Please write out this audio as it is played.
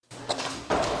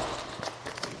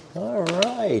All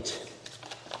right.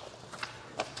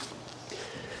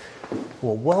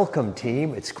 Well, welcome,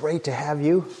 team. It's great to have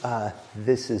you.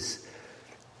 This is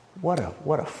what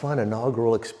a fun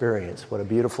inaugural experience. What a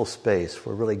beautiful space.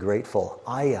 We're really grateful.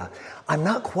 I'm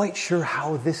not quite sure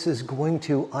how this is going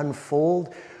to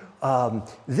unfold.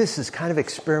 This is kind of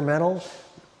experimental.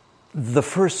 The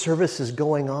first service is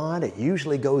going on. It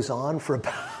usually goes on for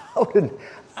about an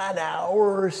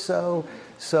hour or so.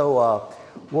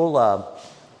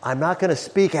 I'm not going to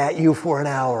speak at you for an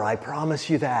hour. I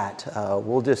promise you that.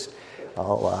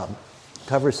 I'll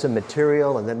cover some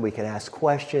material, and then we can ask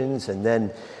questions, and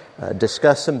then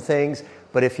discuss some things.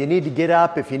 But if you need to get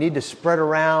up, if you need to spread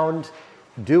around,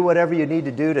 do whatever you need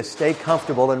to do to stay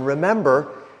comfortable. And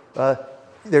remember,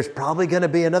 there's probably going to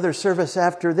be another service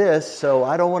after this, so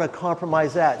I don't want to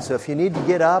compromise that. So if you need to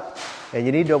get up and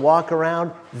you need to walk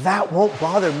around, that won't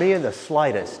bother me in the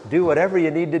slightest. Do whatever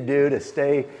you need to do to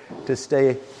stay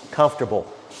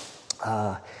comfortable.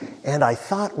 And I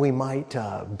thought we might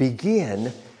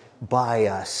begin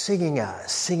by singing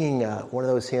one of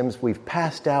those hymns we've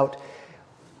passed out.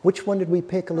 Which one did we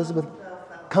pick, Elizabeth?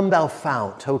 Come Thou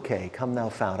Fount. Okay, Come Thou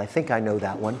Fount. I think I know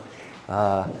that one.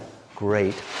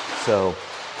 Great. So,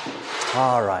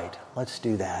 all right, let's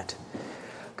do that.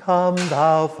 Come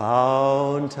Thou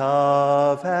Fount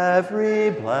of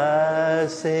every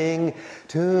blessing,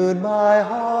 tune my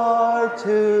heart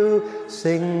to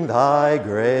sing Thy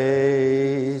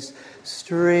grace.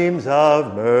 Streams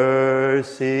of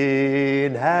mercy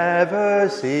never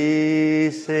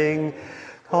ceasing,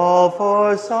 call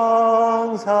for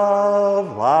songs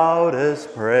of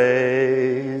loudest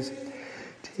praise.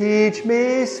 Teach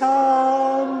me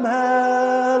some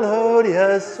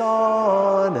melodious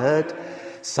sonnet,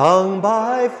 sung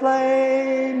by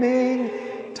flaming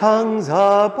tongues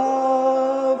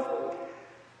above.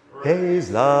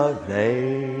 Praise the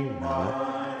name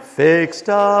fixed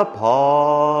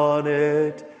upon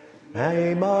it,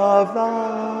 name of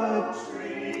thy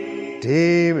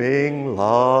redeeming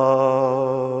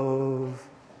love.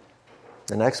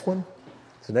 The next one?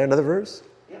 Is there another verse?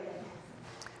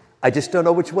 I just don't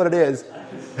know which one it is.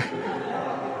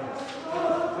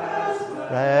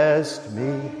 Rest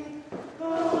me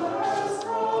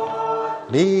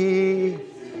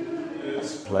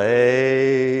this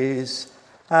place,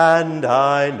 and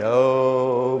I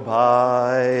know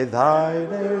by thy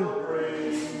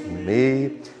name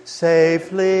me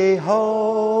safely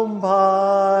home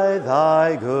by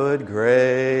thy good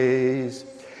grace.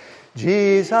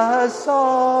 Jesus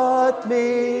sought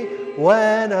me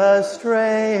when a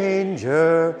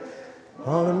stranger,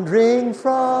 wandering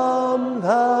from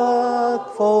the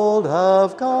fold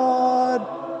of God,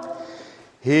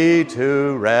 He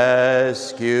to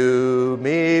rescue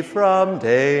me from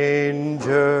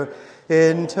danger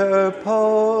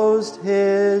interposed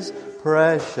His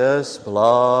precious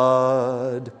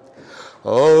blood.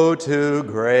 Oh, to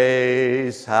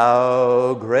grace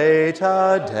how great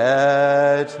a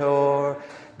debtor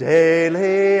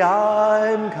daily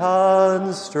I'm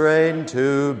constrained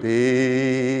to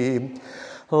be.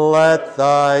 Let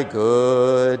thy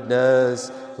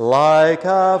goodness like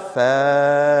a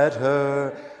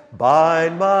fetter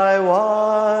bind my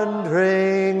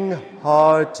wandering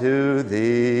heart to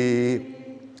thee.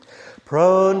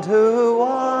 Prone to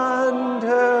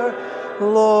wander,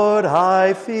 Lord,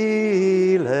 I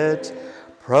feel it,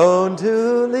 prone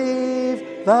to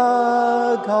leave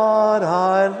the God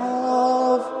I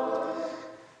love.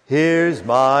 Here's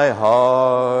my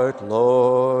heart,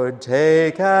 Lord,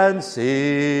 take and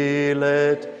seal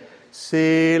it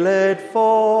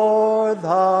for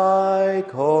thy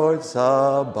courts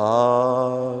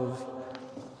above.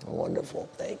 Wonderful,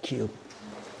 thank you.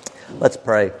 Let's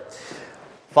pray.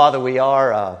 Father,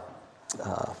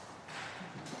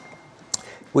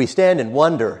 we stand in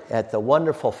wonder at the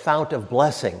wonderful fount of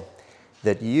blessing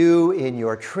that you in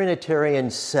your Trinitarian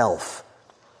self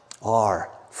are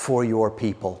for your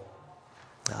people.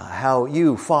 How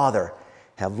you, Father,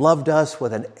 have loved us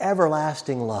with an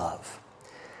everlasting love.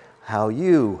 How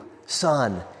you,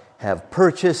 Son, have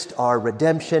purchased our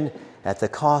redemption at the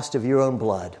cost of your own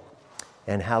blood.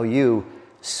 And how you,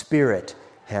 Spirit,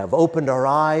 have opened our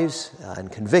eyes and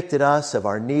convicted us of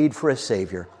our need for a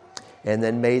Savior, and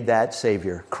then made that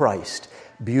Savior, Christ,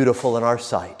 beautiful in our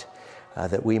sight,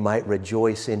 that we might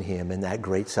rejoice in Him in that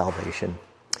great salvation.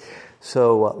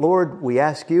 So, Lord, we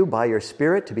ask you by your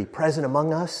Spirit to be present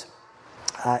among us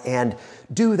and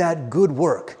do that good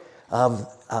work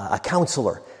of a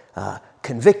counselor,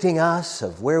 convicting us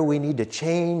of where we need to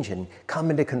change and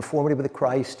come into conformity with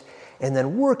Christ, and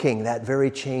then working that very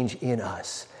change in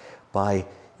us by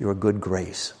your good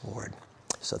grace, Lord.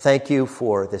 So thank you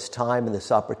for this time and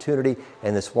this opportunity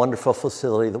and this wonderful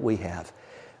facility that we have.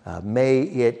 May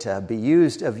it be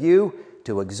used of you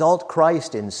to exalt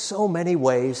Christ in so many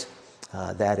ways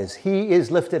that as he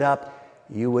is lifted up,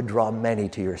 you would draw many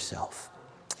to yourself.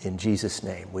 In Jesus'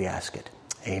 name we ask it.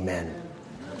 Amen.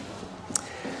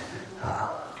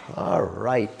 All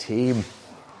right, team.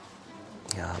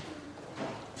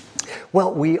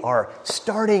 Well, we are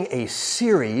starting a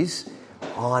series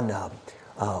on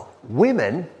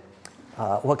women,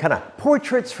 kind of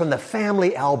portraits from the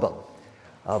family album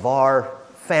of our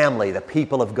family, the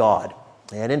people of God.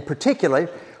 And in particular,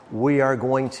 we are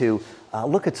going to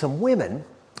look at some women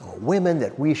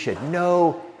that we should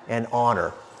know and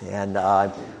honor. And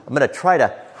I'm going to try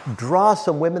to draw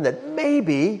some women that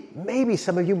maybe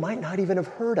some of you might not even have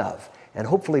heard of, and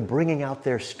hopefully bringing out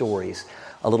their stories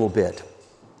a little bit.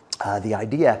 The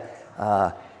idea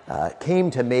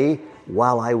came to me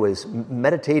while I was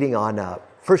meditating on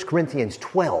 1 Corinthians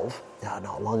 12,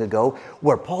 not long ago,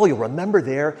 where Paul, you'll remember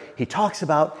there, he talks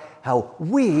about how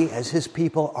we, as his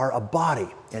people, are a body,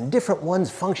 and different ones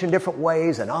function different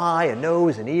ways, an eye, a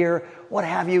nose, an ear, what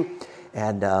have you.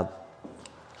 And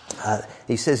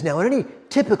he says, now in any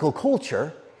typical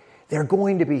culture, there are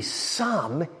going to be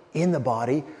some in the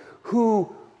body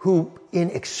who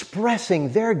in expressing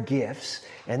their gifts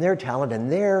and their talent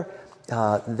and their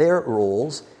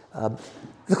roles,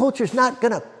 the culture's not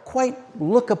going to quite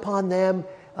look upon them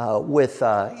with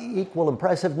equal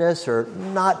impressiveness or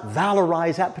not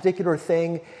valorize that particular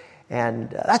thing. And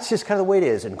that's just kind of the way it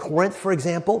is. In Corinth, for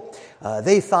example,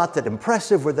 they thought that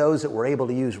impressive were those that were able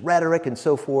to use rhetoric and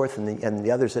so forth, and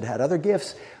the others that had other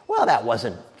gifts. Well, that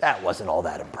wasn't all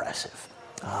that impressive.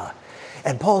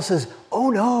 And Paul says,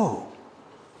 oh no,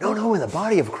 in the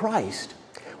body of Christ,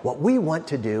 what we want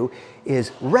to do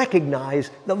is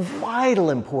recognize the vital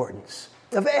importance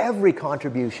of every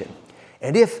contribution.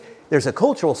 And if there's a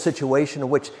cultural situation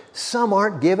in which some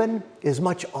aren't given as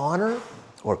much honor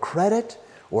or credit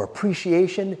or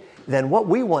appreciation, then what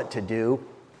we want to do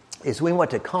is we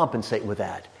want to compensate with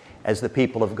that as the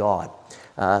people of God.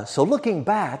 So looking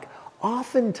back,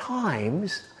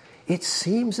 oftentimes it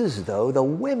seems as though the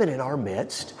women in our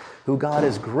midst, who God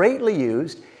has greatly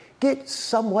used, get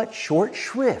somewhat short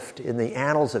shrift in the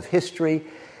annals of history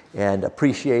and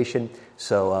appreciation.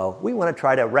 So we want to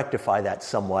try to rectify that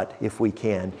somewhat, if we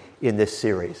can, in this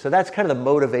series. So that's kind of the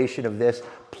motivation of this.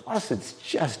 Plus, it's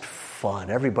just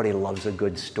fun. Everybody loves a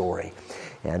good story.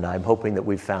 And I'm hoping that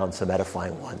we've found some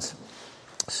edifying ones.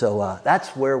 So that's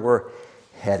where we're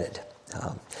headed.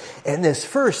 And this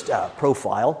first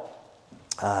profile,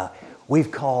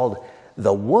 we've called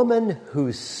The Woman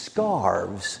Whose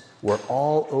Scarves Were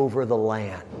All Over the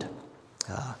Land.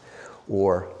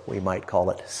 Or we might call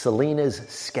it Selena's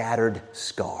Scattered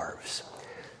Scarves.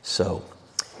 So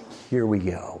here we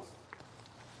go.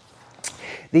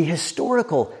 The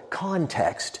historical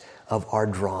context of our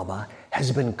drama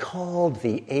has been called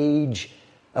the Age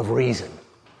of Reason,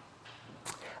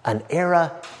 an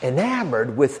era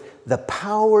enamored with the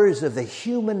powers of the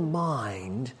human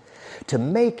mind to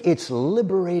make its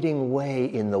liberating way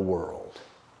in the world,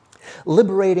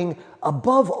 liberating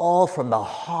above all from the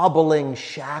hobbling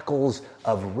shackles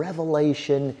of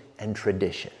revelation and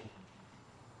tradition.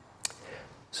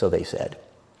 So they said.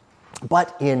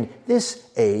 But in this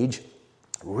age,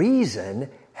 reason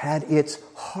had its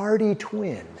hardy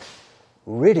twin,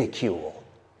 ridicule,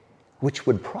 which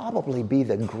would probably be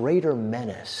the greater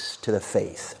menace to the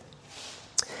faith.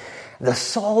 The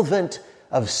solvent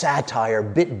of satire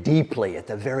bit deeply at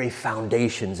the very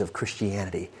foundations of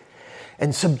Christianity,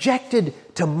 and subjected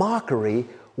to mockery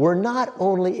were not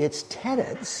only its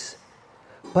tenets,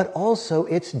 but also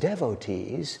its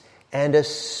devotees, and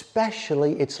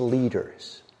especially its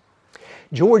leaders.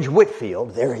 George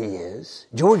Whitefield, there he is,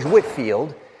 George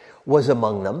Whitefield was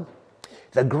among them,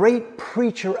 the great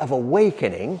preacher of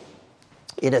awakening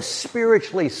in a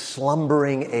spiritually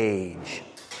slumbering age.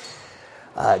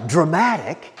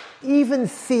 Dramatic, even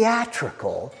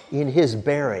theatrical in his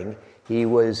bearing, he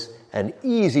was an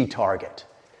easy target,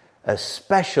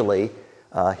 especially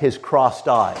his crossed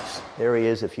eyes. There he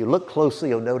is. If you look closely,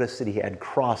 you'll notice that he had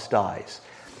crossed eyes.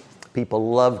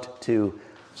 People loved to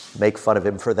make fun of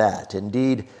him for that.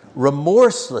 Indeed,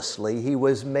 remorselessly, he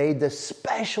was made the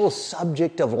special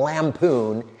subject of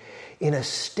lampoon in a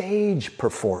stage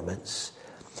performance,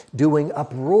 doing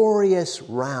uproarious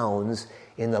rounds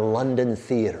in the London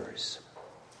theaters.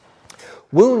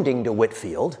 Wounding to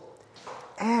Whitefield,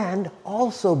 and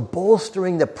also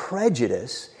bolstering the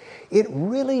prejudice, it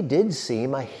really did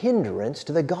seem a hindrance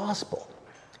to the gospel.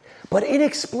 But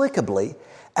inexplicably,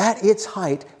 at its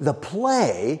height, the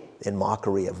play, in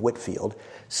mockery of Whitefield,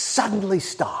 suddenly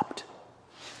stopped.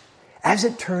 As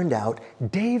it turned out,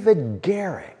 David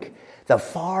Garrick, the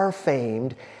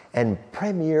far-famed and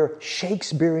premier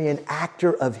Shakespearean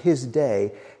actor of his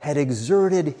day, had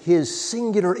exerted his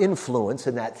singular influence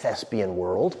in that thespian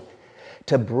world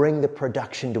to bring the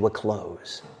production to a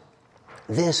close.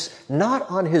 This not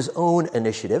on his own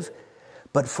initiative,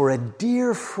 but for a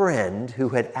dear friend who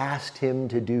had asked him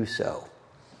to do so.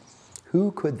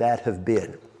 Who could that have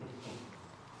been?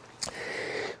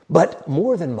 But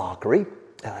more than mockery,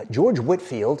 George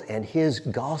Whitefield and his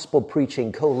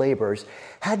gospel-preaching co-laborers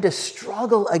had to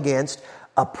struggle against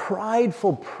a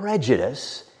prideful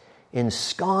prejudice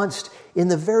ensconced in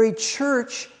the very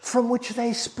church from which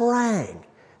they sprang,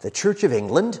 the Church of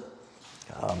England.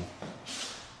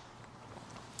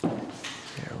 There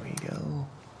we go.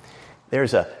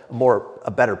 There's a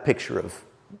better picture of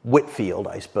Whitefield,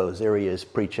 I suppose. There he is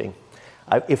preaching.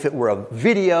 If it were a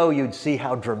video, you'd see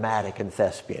how dramatic and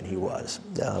thespian he was.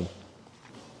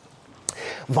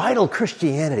 Vital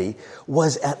Christianity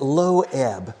was at low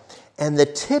ebb, and the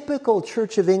typical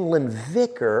Church of England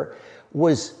vicar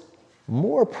was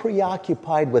more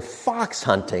preoccupied with fox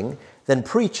hunting than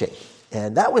preaching.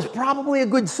 And that was probably a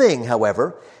good thing,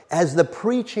 however, as the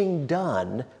preaching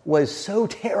done was so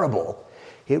terrible,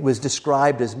 it was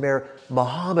described as mere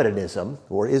Mohammedanism,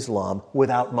 or Islam,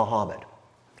 without Muhammad.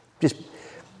 Just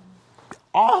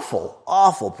awful,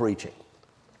 awful preaching.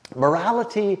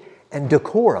 Morality and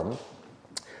decorum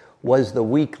was the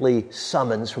weekly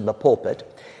summons from the pulpit.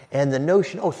 And the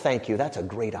notion, oh, thank you, that's a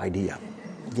great idea.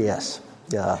 Yes,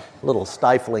 a little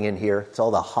stifling in here. It's all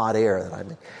the hot air that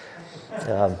I'm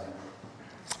in.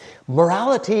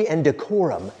 Morality and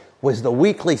decorum was the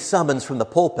weekly summons from the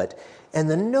pulpit. And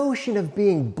the notion of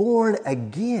being born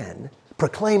again,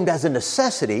 proclaimed as a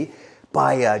necessity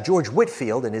by George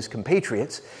Whitefield and his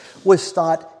compatriots, was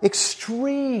thought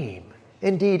extreme,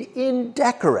 indeed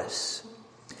indecorous.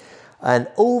 An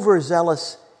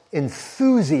overzealous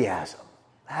enthusiasm.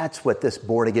 That's what this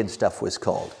born-again stuff was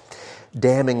called.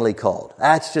 Damningly called.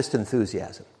 That's just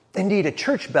enthusiasm. Indeed, a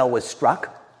church bell was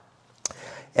struck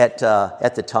at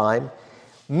the time,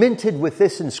 minted with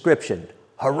this inscription,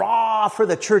 "Hurrah for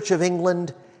the Church of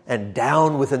England and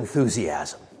down with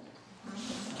enthusiasm."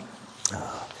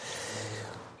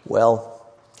 Well,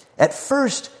 at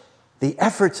first, the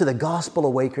efforts of the gospel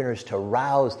awakeners to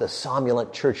rouse the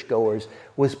somnolent churchgoers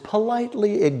was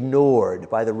politely ignored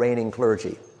by the reigning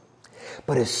clergy.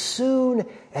 But as soon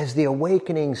as the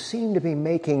awakening seemed to be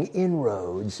making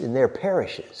inroads in their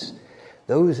parishes,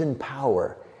 those in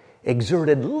power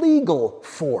exerted legal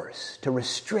force to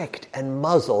restrict and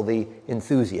muzzle the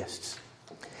enthusiasts.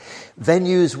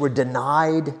 Venues were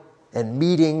denied and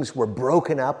meetings were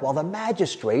broken up while the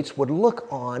magistrates would look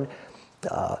on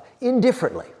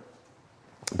indifferently.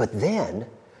 But then,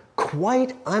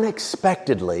 quite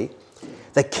unexpectedly,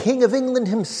 the King of England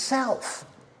himself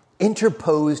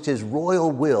interposed his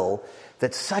royal will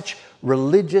that such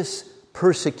religious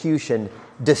persecution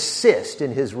desist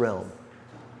in his realm.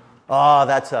 Oh,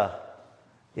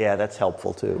 that's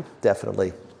helpful too,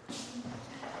 definitely.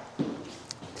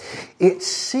 It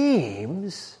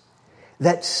seems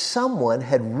that someone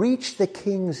had reached the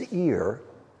king's ear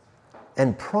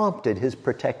and prompted his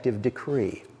protective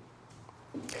decree.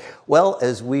 Well,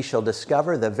 as we shall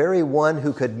discover, the very one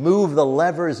who could move the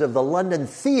levers of the London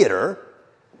Theatre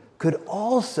could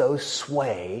also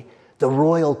sway the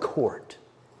royal court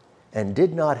and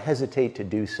did not hesitate to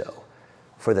do so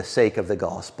for the sake of the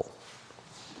gospel.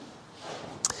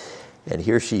 And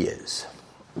here she is.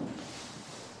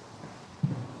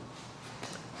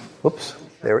 Whoops,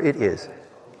 there it is.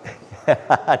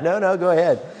 No, go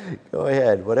ahead. Go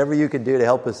ahead. Whatever you can do to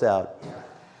help us out.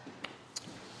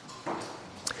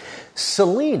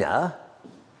 Selina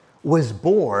was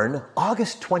born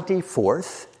August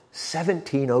 24th,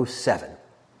 1707.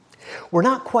 We're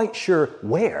not quite sure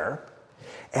where,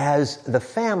 as the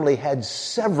family had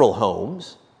several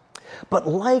homes, but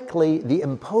likely the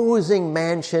imposing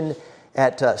mansion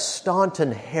at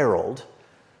Staunton Harold,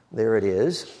 there it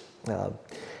is, that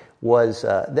was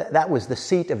the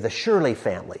seat of the Shirley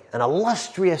family, an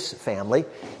illustrious family.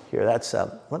 Here,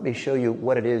 let me show you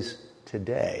what it is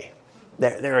today.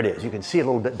 There it is. You can see it a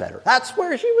little bit better. That's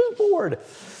where she was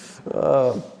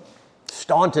born.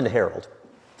 Staunton Harold.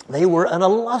 They were an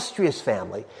illustrious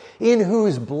family in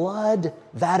whose blood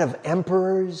that of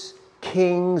emperors,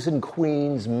 kings, and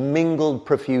queens mingled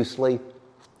profusely.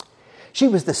 She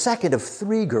was the second of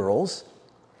 3 girls,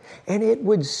 and it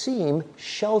would seem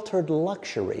sheltered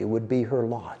luxury would be her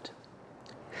lot.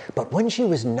 But when she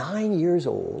was 9 years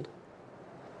old,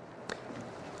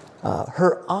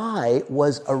 her eye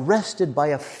was arrested by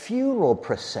a funeral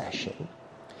procession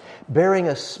bearing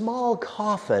a small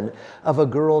coffin of a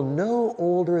girl no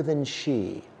older than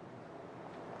she.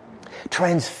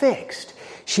 Transfixed,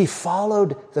 she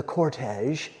followed the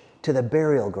cortege to the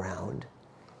burial ground,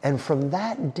 and from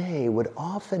that day would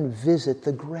often visit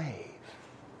the grave.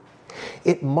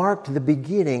 It marked the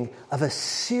beginning of a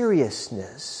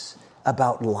seriousness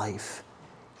about life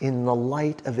in the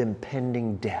light of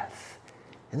impending death.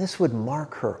 And this would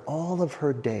mark her all of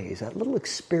her days, that little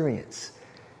experience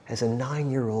as a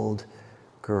 9-year-old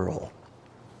girl.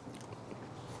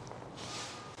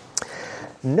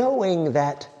 Knowing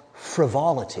that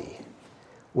frivolity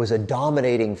was a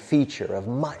dominating feature of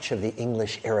much of the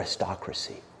English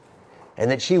aristocracy,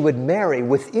 and that she would marry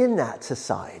within that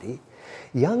society,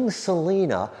 young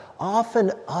Selina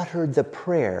often uttered the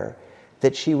prayer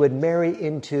that she would marry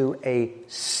into a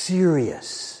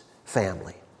serious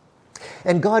family.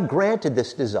 And God granted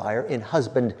this desire in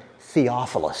husband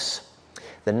Theophilus,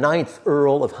 the 9th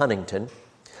Earl of Huntingdon,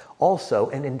 also,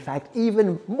 and in fact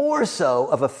even more so,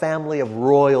 of a family of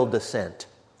royal descent.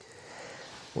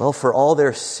 Well, for all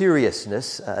their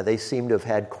seriousness, they seem to have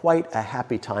had quite a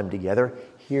happy time together.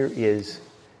 Here is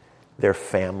their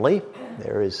family.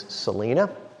 There is Selina,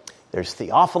 there's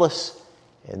Theophilus,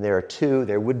 and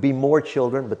there would be more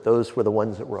children, but those were the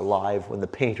ones that were alive when the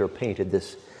painter painted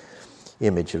this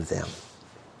image of them.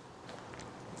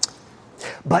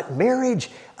 But marriage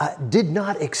did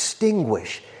not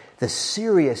extinguish the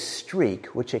serious streak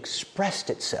which expressed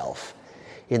itself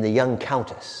in the young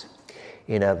countess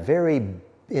in a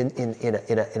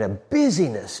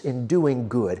busyness in doing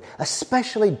good,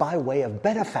 especially by way of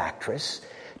benefactress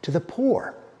to the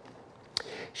poor.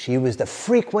 She was the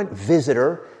frequent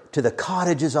visitor to the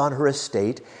cottages on her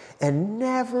estate and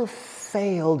never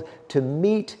failed to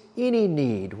meet any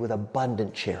need with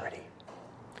abundant charity.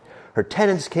 Her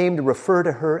tenants came to refer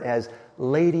to her as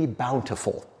Lady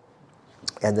Bountiful,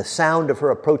 and the sound of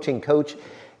her approaching coach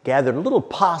gathered a little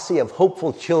posse of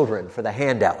hopeful children for the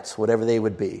handouts, whatever they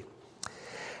would be.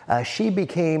 She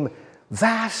became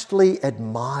vastly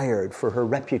admired for her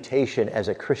reputation as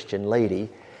a Christian lady,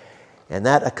 and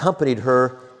that accompanied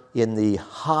her in the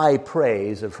high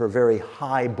praise of her very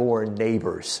high-born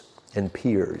neighbors and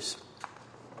peers.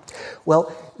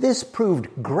 Well, this proved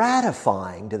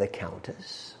gratifying to the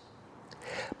Countess,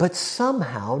 but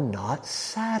somehow not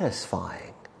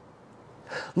satisfying.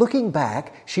 Looking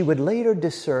back, she would later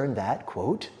discern that,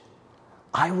 quote,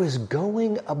 I was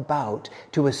going about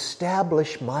to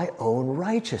establish my own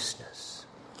righteousness.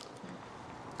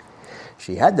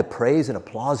 She had the praise and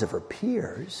applause of her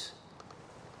peers,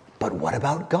 but what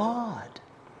about God?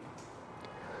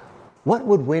 What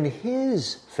would win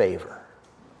His favor?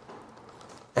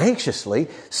 Anxiously,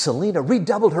 Selina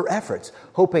redoubled her efforts,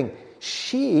 hoping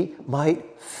she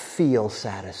might feel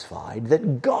satisfied,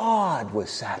 that God was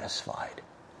satisfied.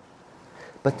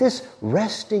 But this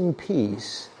resting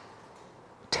peace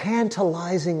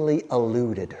tantalizingly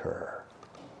eluded her.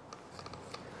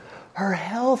 Her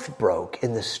health broke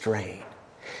in the strain,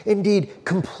 indeed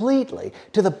completely,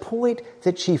 to the point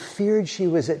that she feared she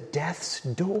was at death's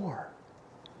door.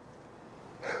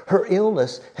 Her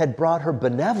illness had brought her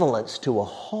benevolence to a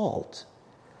halt,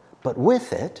 but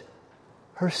with it,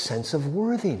 her sense of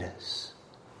worthiness.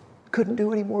 Couldn't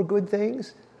do any more good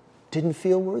things, didn't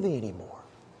feel worthy anymore.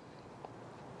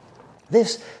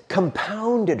 This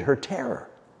compounded her terror.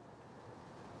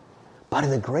 But in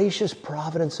the gracious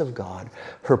providence of God,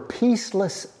 her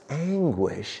peaceless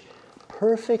anguish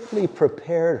perfectly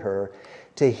prepared her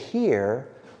to hear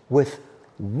with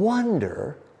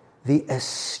wonder the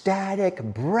ecstatic,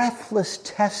 breathless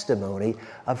testimony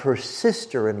of her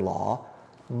sister-in-law,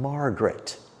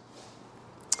 Margaret.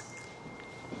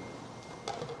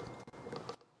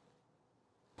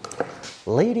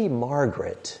 Lady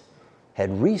Margaret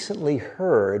had recently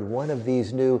heard one of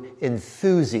these new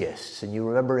enthusiasts, and you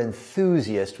remember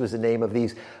enthusiast was the name of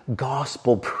these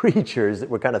gospel preachers that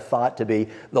were kind of thought to be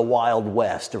the Wild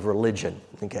West of religion,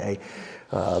 okay?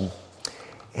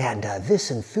 This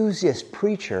enthusiast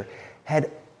preacher had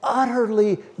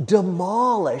utterly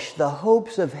demolished the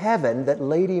hopes of heaven that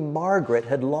Lady Margaret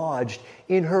had lodged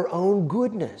in her own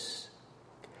goodness.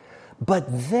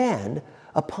 But then,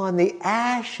 upon the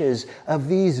ashes of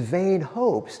these vain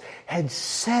hopes, had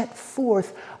set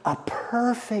forth a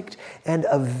perfect and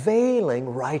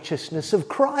availing righteousness of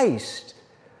Christ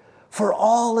for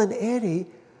all and any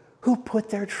who put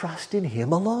their trust in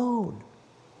Him alone.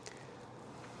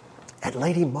 And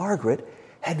Lady Margaret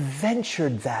had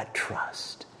ventured that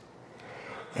trust,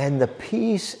 and the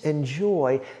peace and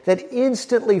joy that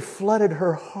instantly flooded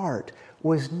her heart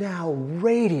was now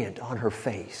radiant on her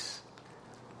face.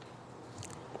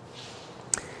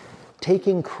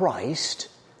 Taking Christ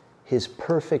his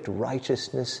perfect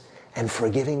righteousness and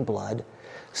forgiving blood,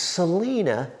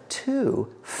 Selina,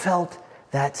 too, felt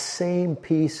that same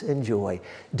peace and joy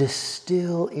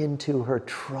distill into her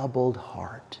troubled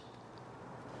heart.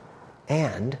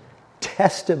 And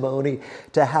testimony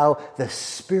to how the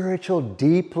spiritual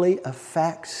deeply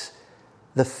affects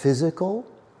the physical,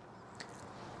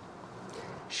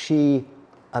 she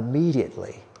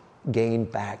immediately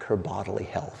gained back her bodily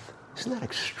health. Isn't that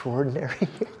extraordinary?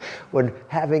 When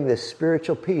having this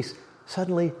spiritual peace,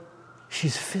 suddenly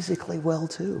she's physically well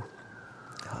too.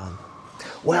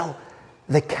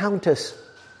 The Countess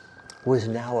was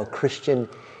now a Christian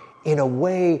in a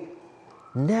way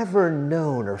never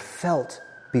known or felt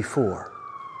before.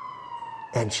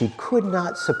 And she could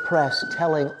not suppress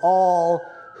telling all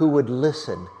who would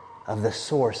listen of the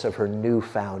source of her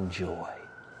newfound joy.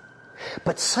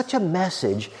 But such a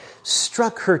message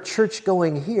struck her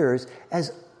church-going hearers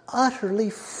as utterly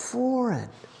foreign,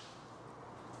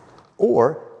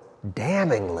 or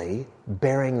damningly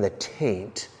bearing the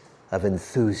taint of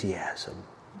enthusiasm.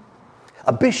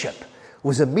 A bishop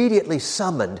was immediately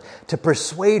summoned to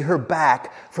persuade her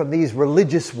back from these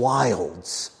religious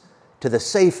wilds to the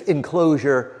safe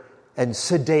enclosure and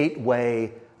sedate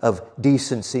way of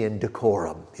decency and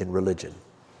decorum in religion.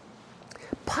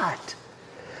 But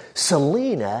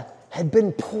Selina had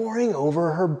been poring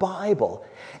over her Bible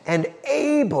and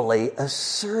ably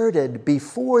asserted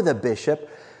before the bishop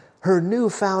her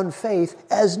newfound faith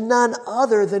as none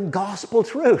other than gospel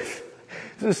truth.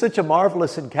 This was such a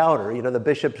marvelous encounter. The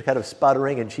bishop's kind of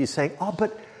sputtering and she's saying,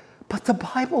 but the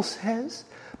Bible says,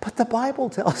 but the Bible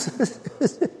tells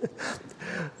us.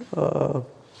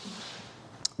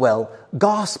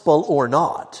 Gospel or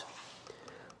not,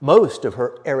 most of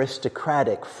her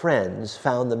aristocratic friends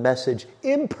found the message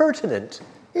impertinent,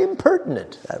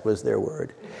 that was their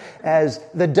word. As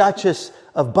the Duchess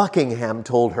of Buckingham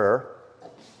told her,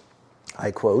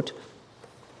 I quote,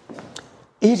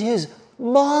 "It is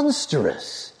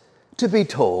monstrous to be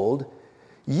told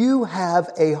you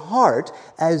have a heart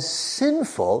as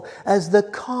sinful as the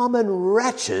common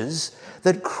wretches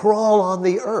that crawl on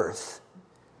the earth.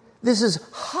 This is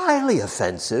highly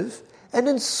offensive and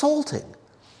insulting.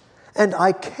 And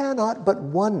I cannot but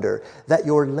wonder that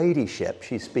your ladyship,"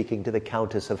 she's speaking to the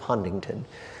Countess of Huntingdon,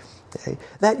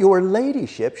 "that your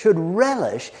ladyship should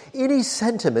relish any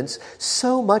sentiments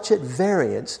so much at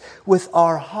variance with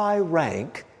our high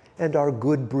rank and our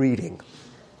good breeding."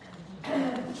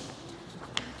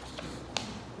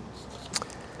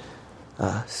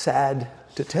 Sad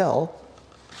to tell,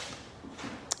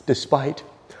 despite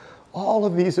all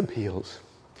of these appeals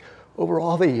over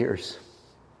all the years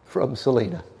from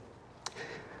Selina,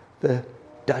 the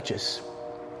Duchess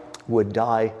would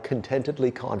die contentedly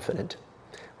confident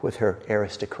with her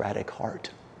aristocratic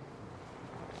heart.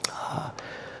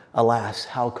 Alas,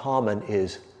 how common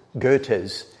is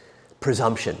Goethe's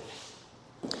presumption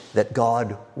that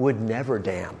God would never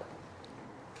damn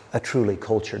a truly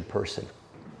cultured person.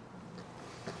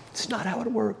 It's not how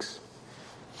it works.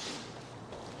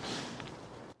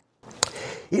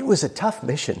 It was a tough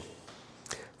mission,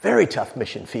 very tough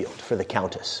mission field for the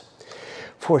Countess.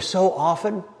 For so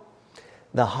often,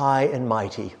 the high and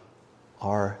mighty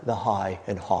are the high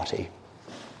and haughty.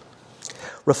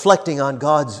 Reflecting on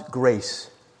God's grace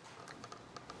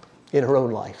in her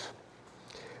own life,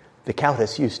 the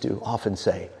Countess used to often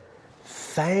say,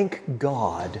 "Thank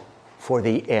God for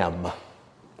the M."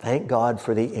 Thank God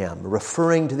for the M,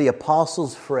 referring to the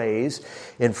apostle's phrase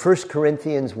in 1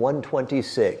 Corinthians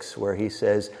 1:26, where he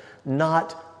says,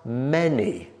 "Not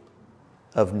many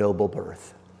of noble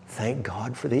birth." Thank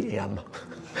God for the M.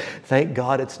 Thank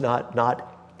God it's not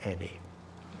any.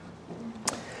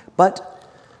 But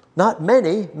not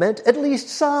many meant at least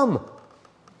some.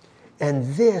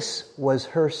 And this was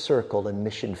her circle and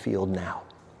mission field now.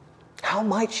 How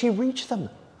might she reach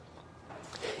them?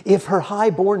 If her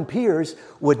high-born peers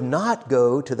would not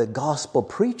go to the gospel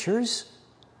preachers,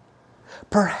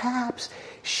 perhaps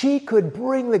she could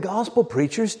bring the gospel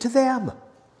preachers to them.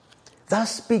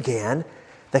 Thus began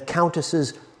the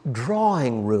Countess's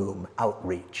drawing room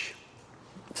outreach.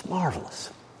 It's marvelous.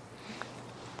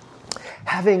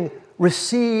 Having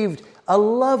received a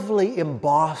lovely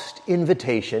embossed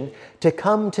invitation to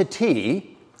come to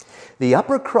tea, the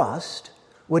upper crust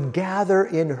would gather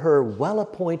in her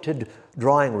well-appointed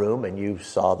drawing room, and you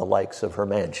saw the likes of her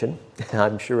mansion.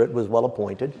 I'm sure it was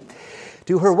well-appointed.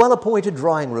 To her well-appointed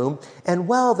drawing room, and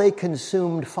while they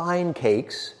consumed fine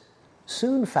cakes,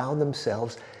 soon found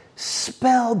themselves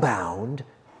spellbound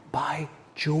by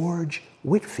George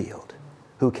Whitefield,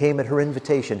 who came at her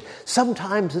invitation,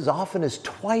 sometimes as often as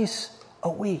twice a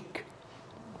week.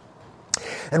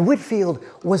 And Whitefield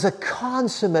was a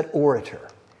consummate orator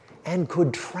and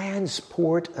could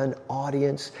transport an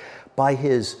audience by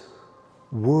his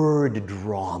word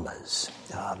dramas.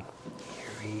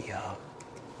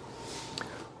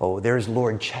 There's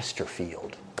Lord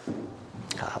Chesterfield,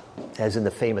 as in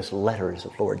the famous letters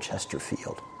of Lord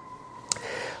Chesterfield.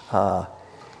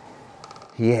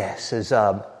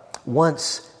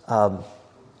 Once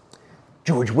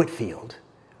George Whitefield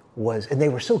was, and they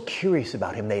were so curious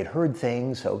about him. They had heard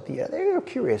things, so they were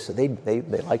curious. So they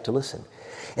liked to listen.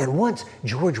 And once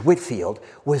George Whitefield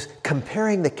was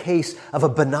comparing the case of a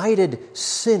benighted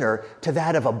sinner to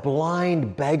that of a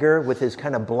blind beggar with his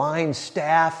kind of blind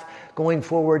staff going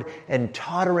forward and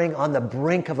tottering on the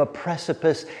brink of a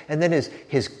precipice, and then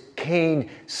his cane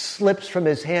slips from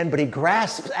his hand, but he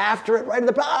grasps after it right in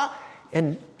the...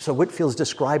 And so Whitefield's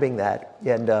describing that,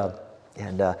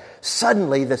 and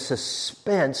suddenly the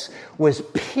suspense was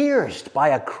pierced by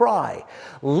a cry.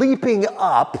 Leaping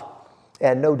up,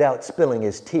 and no doubt spilling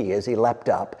his tea as he leapt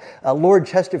up, Lord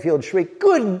Chesterfield shrieked,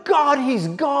 "Good God, he's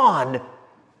gone!"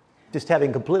 Just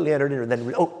having completely entered into, and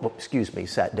then,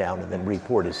 sat down and then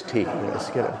re-poured his tea.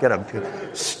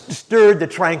 Stirred the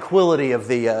tranquility of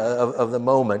the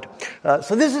moment.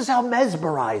 So this is how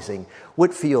mesmerizing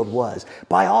Whitefield was.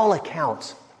 By all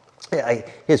accounts,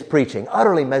 his preaching,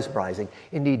 utterly mesmerizing.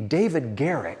 Indeed, David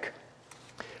Garrick,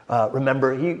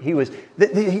 remember, he's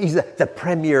the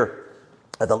premier,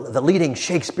 the leading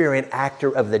Shakespearean actor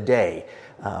of the day,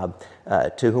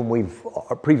 to whom we've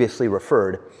previously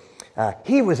referred.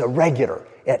 He was a regular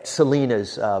at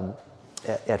Selina's,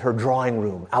 at her drawing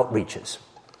room outreaches.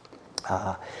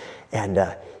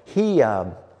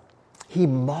 He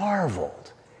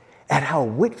marveled at how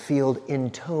Whitefield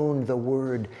intoned the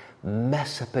word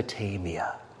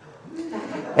Mesopotamia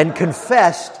and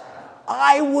confessed,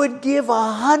 "I would give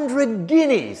 100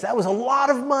 guineas," that was a lot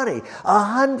of money,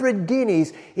 100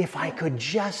 guineas if I could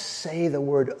just say the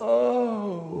word,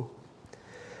 "oh,"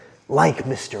 like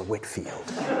Mr.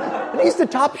 Whitefield. And he's the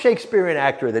top Shakespearean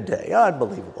actor of the day.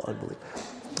 Unbelievable.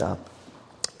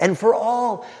 And for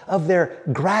all of their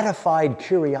gratified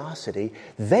curiosity,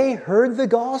 they heard the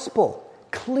gospel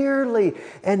clearly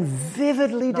and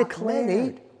vividly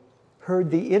declared.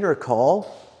 Heard the inner call,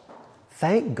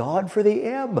 "Thank God for the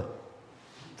M."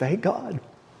 Thank God.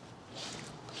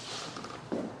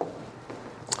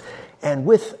 And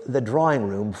with the drawing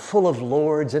room full of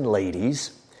lords and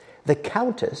ladies, the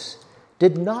Countess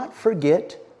did not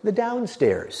forget the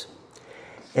downstairs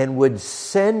and would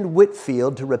send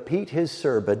Whitefield to repeat his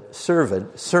sermon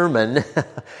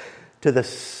to the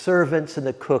servants and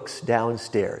the cooks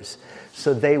downstairs,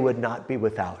 so they would not be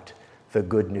without the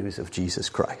good news of Jesus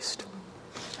Christ.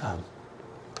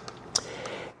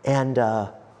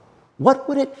 What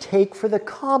would it take for the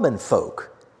common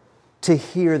folk to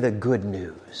hear the good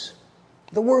news?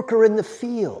 The worker in the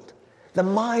field, the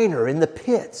miner in the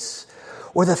pits,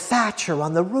 or the thatcher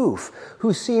on the roof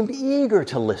who seemed eager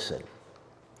to listen?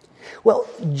 Well,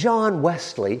 John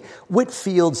Wesley,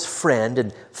 Whitefield's friend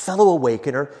and fellow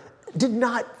awakener, did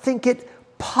not think it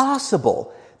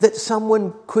possible that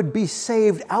someone could be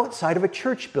saved outside of a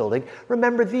church building.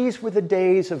 Remember, these were the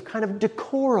days of kind of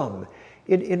decorum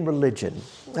in religion.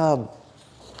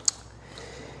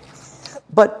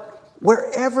 But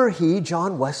wherever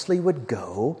John Wesley, would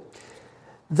go,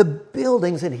 the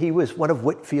buildings, and he was one of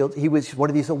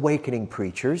these awakening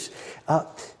preachers,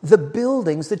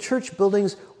 the church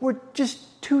buildings were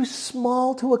just too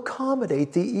small to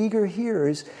accommodate the eager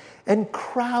hearers, and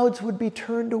crowds would be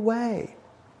turned away.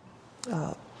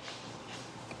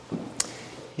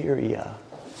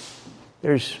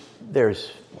 There's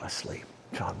Wesley,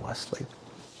 John Wesley.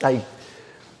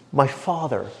 My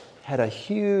father had a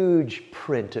huge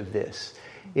print of this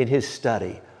in his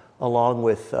study, along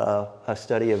with a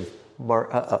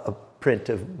print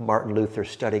of Martin Luther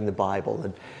studying the Bible.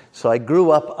 And so I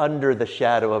grew up under the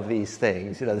shadow of these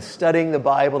things, studying the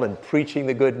Bible and preaching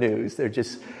the good news.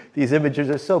 These images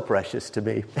are so precious to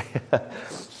me.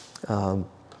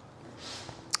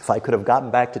 If I could have gotten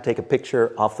back to take a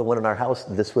picture off the one in our house,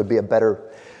 this would be a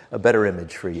better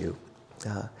image for you.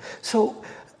 So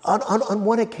on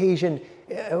one occasion,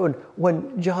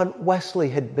 when John Wesley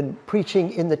had been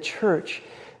preaching in the church,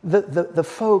 the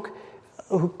folk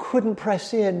who couldn't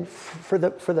press in for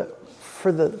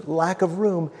the lack of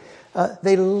room,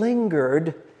 they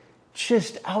lingered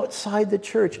just outside the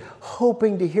church,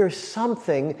 hoping to hear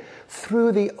something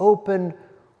through the open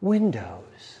windows.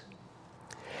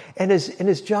 And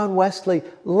as John Wesley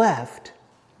left,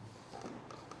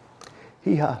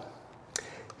 he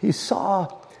saw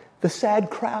the sad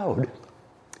crowd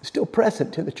still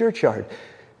present in the churchyard,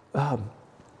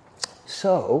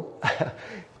 So,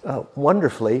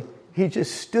 wonderfully, he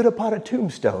just stood upon a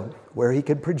tombstone where he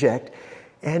could project,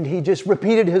 and he just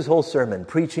repeated his whole sermon,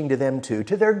 preaching to them too,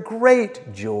 to their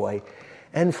great joy,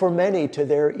 and for many to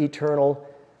their eternal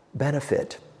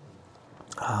benefit.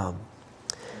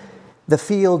 The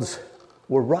fields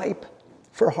were ripe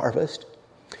for harvest,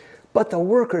 but the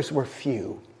workers were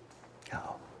few.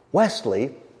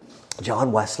 Wesley,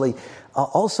 John Wesley,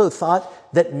 also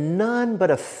thought that none but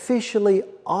officially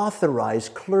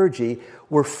authorized clergy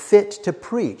were fit to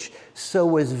preach, so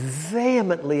was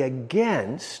vehemently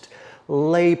against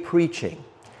lay preaching.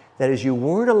 That is, you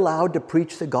weren't allowed to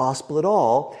preach the gospel at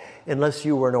all unless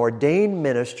you were an ordained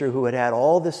minister who had had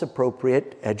all this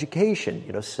appropriate education,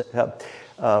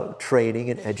 training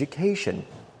and education.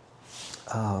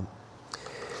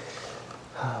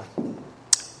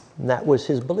 And that was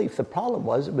his belief. The problem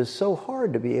was it was so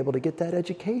hard to be able to get that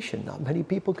education. Not many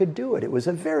people could do it. It was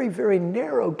a very, very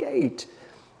narrow gate.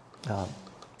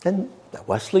 And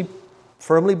Wesley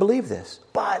firmly believed this.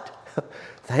 But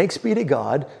thanks be to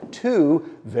God,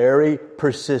 two very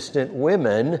persistent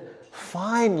women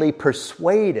finally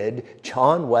persuaded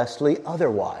John Wesley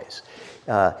otherwise.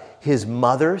 His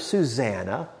mother,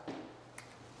 Susanna,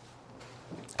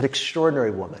 an extraordinary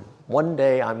woman. One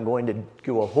day I'm going to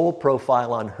do a whole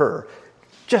profile on her.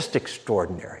 Just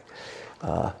extraordinary.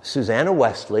 Susanna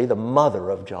Wesley, the mother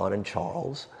of John and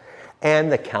Charles, and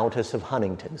the Countess of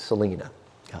Huntington, Selina.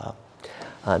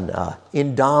 An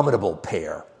indomitable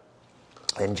pair.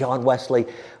 And John Wesley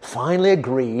finally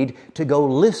agreed to go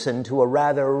listen to a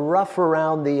rather rough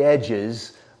around the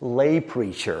edges lay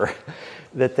preacher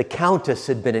that the Countess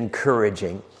had been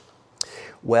encouraging.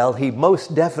 Well, he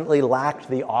most definitely lacked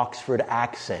the Oxford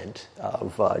accent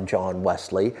of John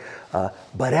Wesley,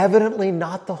 but evidently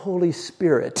not the Holy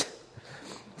Spirit.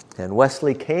 And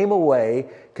Wesley came away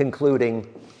concluding,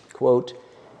 quote,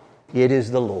 "It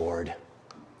is the Lord.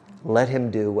 Let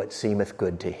him do what seemeth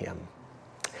good to him."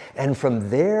 And from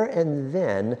there and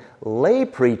then, lay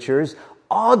preachers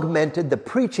augmented the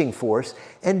preaching force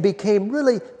and became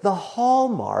really the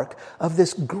hallmark of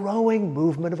this growing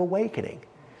movement of awakening.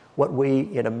 What we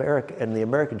in America, in the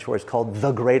American church, called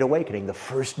the Great Awakening, the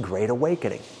first Great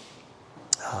Awakening.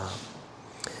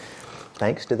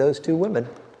 Thanks to those two women.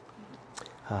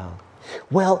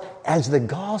 Well, as the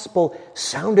gospel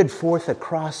sounded forth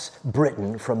across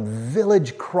Britain, from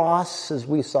village cross, as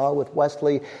we saw with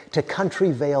Wesley, to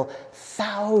country vale,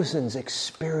 thousands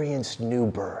experienced new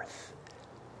birth.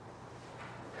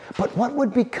 But what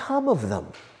would become of them?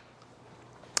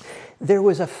 There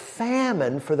was a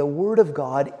famine for the Word of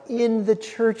God in the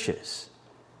churches.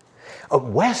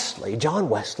 Wesley, John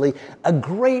Wesley, a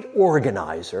great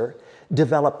organizer,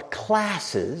 developed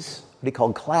classes, what he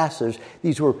called classes.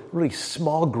 These were really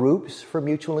small groups for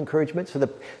mutual encouragement.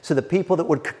 So the people that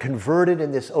were converted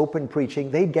in this open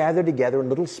preaching, they gathered together in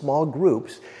little small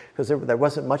groups because there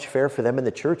wasn't much fare for them in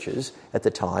the churches at the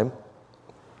time.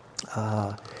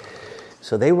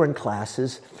 So they were in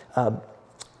classes.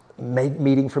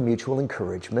 Meeting for mutual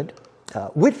encouragement.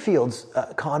 Whitfield's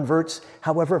converts,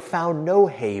 however, found no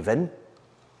haven.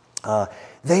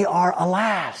 They are,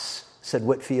 alas, said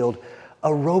Whitfield,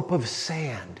 a rope of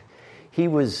sand. He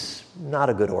was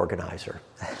not a good organizer.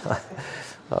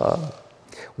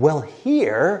 Well,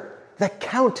 here, the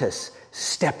Countess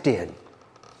stepped in.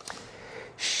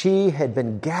 She had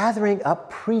been gathering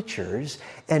up preachers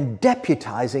and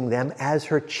deputizing them as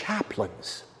her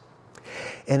chaplains.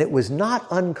 And it was not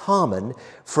uncommon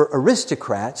for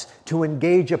aristocrats to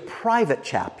engage a private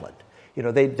chaplain. You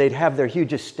know, they'd have their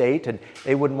huge estate and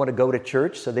they wouldn't want to go to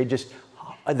church, so they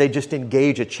just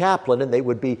engage a chaplain, and they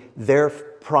would be their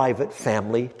private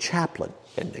family chaplain,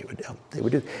 and they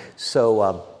would do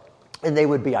so. And they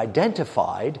would be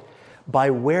identified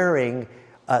by wearing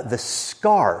the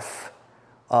scarf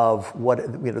of what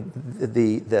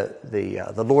the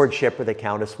lordship or the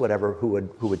countess, whatever,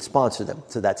 who would sponsor them.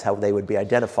 So that's how they would be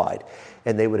identified,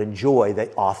 and they would enjoy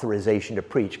the authorization to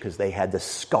preach because they had the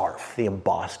scarf, the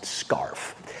embossed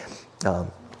scarf.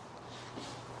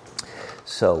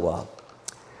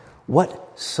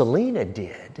 What Selina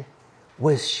did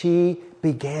was she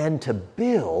began to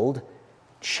build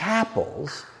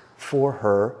chapels for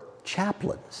her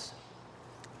chaplains,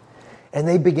 and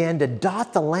they began to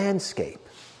dot the landscape.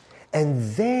 And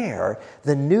there,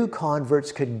 the new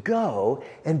converts could go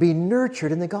and be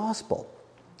nurtured in the gospel.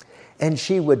 And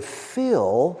she would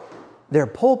fill their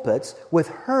pulpits with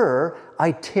her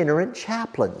itinerant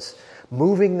chaplains,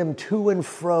 moving them to and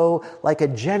fro like a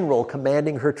general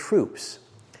commanding her troops.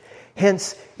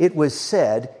 Hence, it was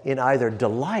said in either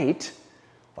delight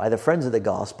by the friends of the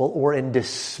gospel or in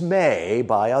dismay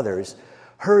by others,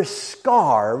 Her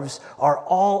scarves are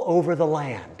all over the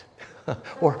land.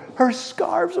 Or her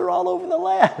scarves are all over the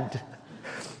land.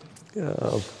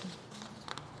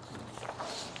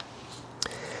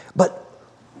 But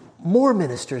more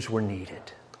ministers were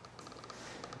needed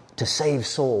to save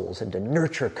souls and to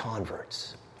nurture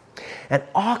converts. And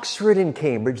Oxford and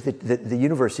Cambridge, the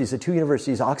universities, the two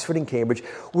universities, Oxford and Cambridge,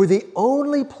 were the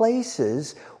only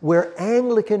places where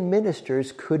Anglican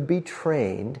ministers could be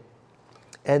trained,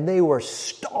 and they were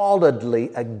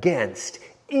stolidly against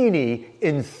any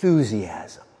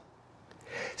enthusiasm.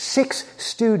 6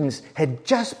 students had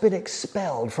just been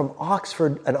expelled from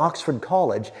an Oxford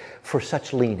college for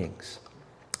such leanings.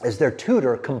 As their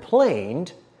tutor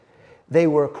complained, they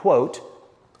were, quote,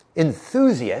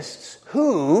 enthusiasts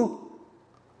who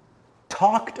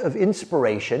talked of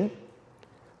inspiration,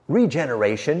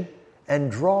 regeneration, and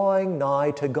drawing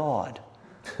nigh to God.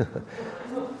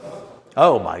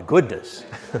 Oh my goodness.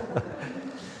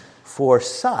 For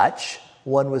such,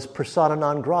 one was persona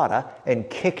non grata and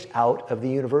kicked out of the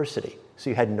university. So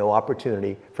you had no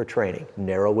opportunity for training.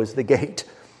 Narrow was the gate.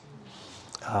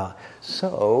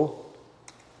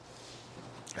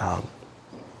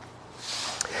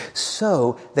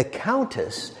 So the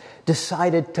Countess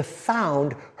decided to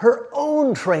found her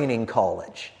own training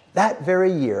college that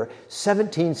very year,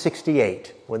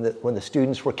 1768, when the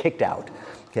students were kicked out.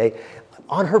 Okay,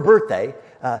 on her birthday,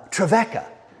 Trevecca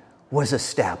was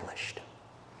established.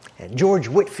 And George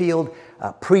Whitefield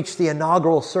preached the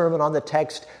inaugural sermon on the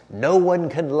text, "No one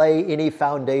can lay any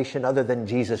foundation other than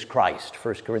Jesus Christ,"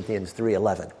 1 Corinthians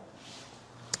 3:11.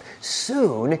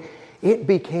 Soon, it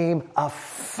became a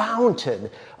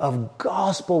fountain of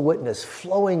gospel witness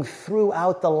flowing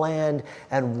throughout the land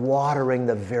and watering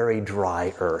the very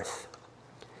dry earth.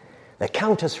 The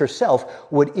Countess herself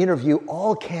would interview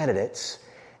all candidates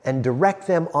and direct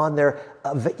them on their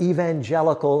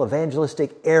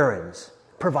evangelistic errands,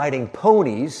 providing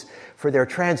ponies for their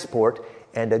transport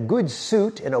and a good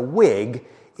suit and a wig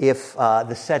if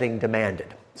the setting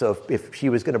demanded. So if she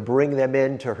was going to bring them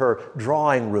into her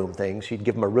drawing room thing, she'd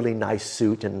give them a really nice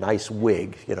suit and a nice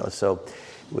wig, so it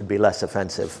would be less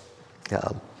offensive.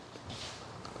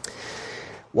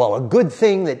 Well, a good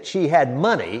thing that she had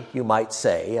money, you might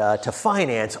say, to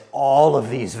finance all of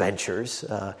these ventures.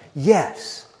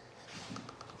 Yes.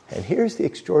 And here's the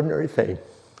extraordinary thing.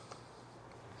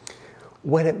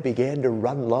 When it began to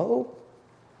run low,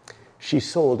 she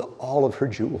sold all of her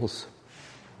jewels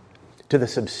to the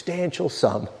substantial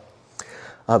sum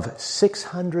of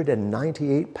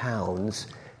 £698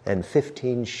 and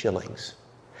 15 shillings.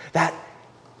 That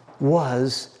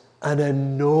was an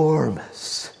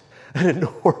enormous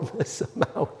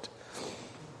amount.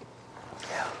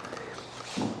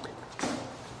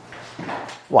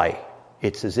 Why,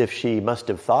 it's as if she must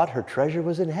have thought her treasure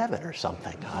was in heaven or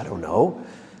something. I don't know.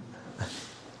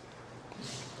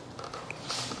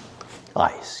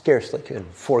 I scarcely can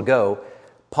forego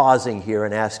pausing here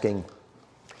and asking,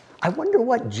 I wonder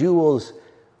what jewels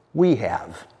we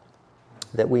have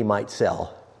that we might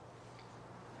sell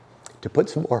to put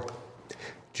some more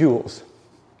jewels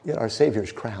in our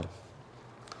Savior's crown.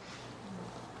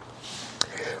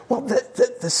 Well,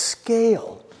 the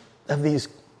scale of these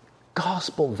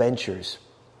gospel ventures,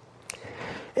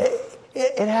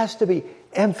 it has to be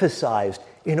emphasized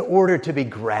in order to be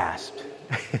grasped.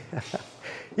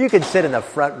 You can sit in the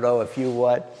front row if you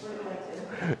want.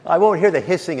 I won't hear the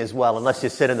hissing as well unless you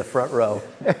sit in the front row.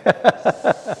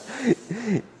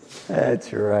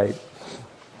 That's right.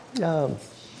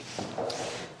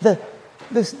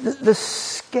 The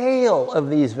scale of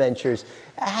these ventures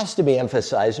has to be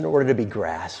emphasized in order to be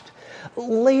grasped.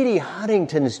 Lady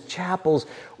Huntington's chapels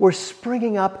were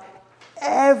springing up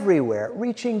everywhere,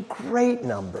 reaching great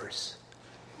numbers.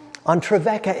 On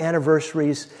Trevecca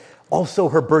anniversaries, also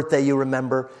her birthday, you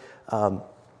remember,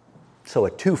 so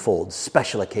a twofold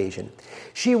special occasion.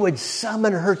 She would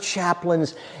summon her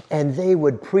chaplains and they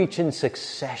would preach in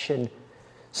succession,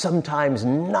 sometimes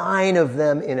 9 of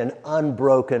them in an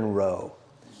unbroken row,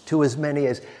 to as many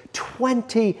as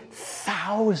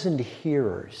 20,000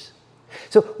 hearers.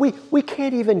 So we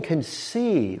can't even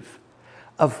conceive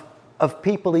of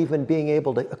people even being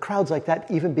able to, crowds like that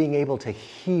even being able to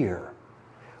hear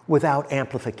without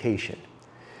amplification.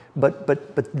 But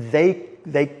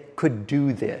they could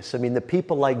do this. I mean, the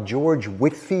people like George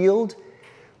Whitefield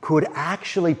could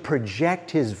actually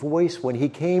project his voice when he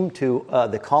came to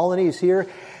the colonies here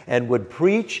and would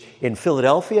preach in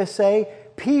Philadelphia, say.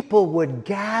 People would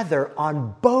gather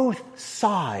on both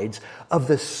sides of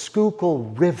the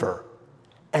Schuylkill River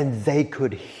and they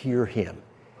could hear him.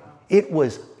 It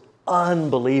was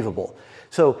unbelievable.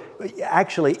 So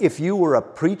actually, if you were a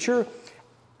preacher,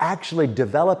 actually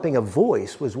developing a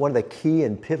voice was one of the key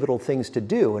and pivotal things to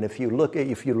do. And if you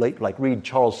read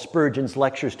Charles Spurgeon's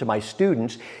lectures to my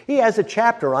students, he has a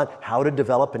chapter on how to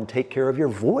develop and take care of your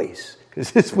voice,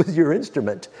 because this was your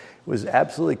instrument. It was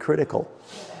absolutely critical.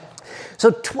 So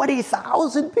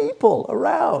 20,000 people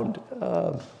around.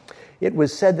 It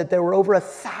was said that there were over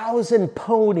 1,000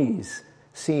 ponies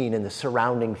seen in the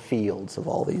surrounding fields of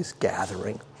all these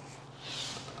gathering.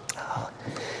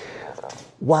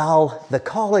 While the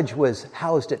college was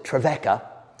housed at Trevecca,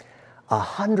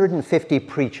 150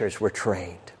 preachers were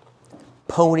trained,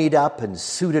 ponied up and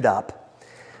suited up.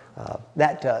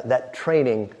 That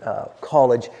training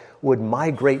college would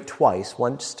migrate twice,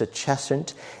 once to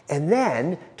Cheshunt and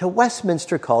then to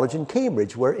Westminster College in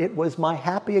Cambridge, where it was my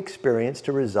happy experience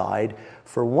to reside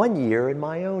for 1 year in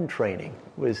my own training.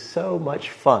 It was so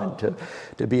much fun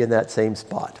to be in that same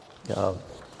spot.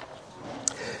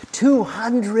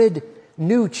 200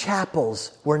 new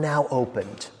chapels were now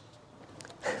opened.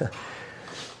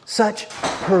 Such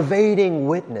pervading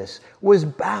witness was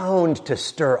bound to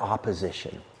stir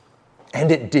opposition.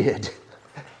 And it did.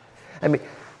 I mean,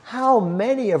 how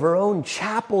many of her own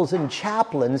chapels and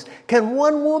chaplains can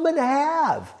one woman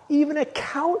have? Even a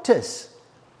countess.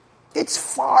 It's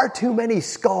far too many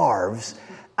scarves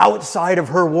outside of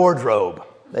her wardrobe,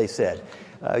 they said.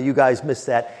 You guys missed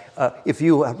that. If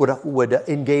you would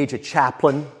engage a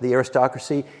chaplain, the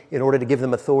aristocracy, in order to give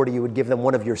them authority, you would give them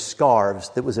one of your scarves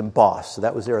that was embossed. So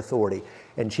that was their authority.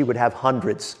 And she would have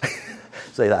hundreds.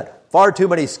 Say that. Far too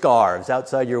many scarves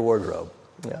outside your wardrobe.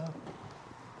 Yeah.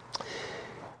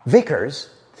 Vicars,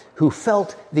 who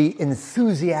felt the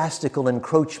enthusiastical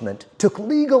encroachment, took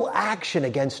legal action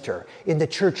against her in the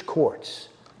church courts.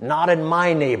 Not in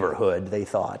my neighborhood, they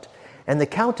thought. And the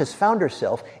countess found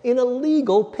herself in a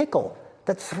legal pickle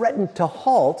that threatened to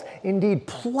halt, indeed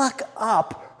pluck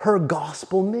up, her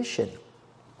gospel mission.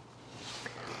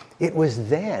 It was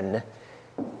then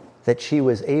that she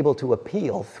was able to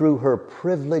appeal through her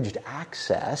privileged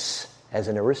access as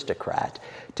an aristocrat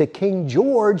to King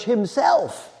George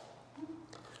himself,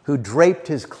 who draped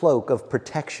his cloak of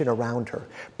protection around her.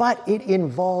 But it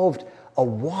involved a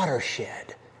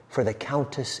watershed for the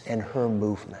countess and her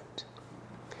movement.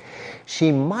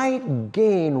 She might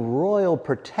gain royal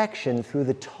protection through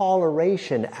the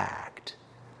Toleration Act,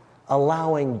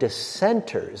 allowing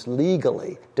dissenters,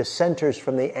 legally, dissenters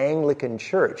from the Anglican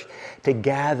Church, to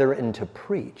gather and to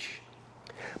preach.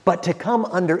 But to come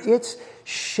under its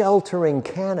sheltering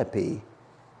canopy,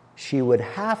 she would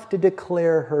have to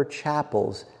declare her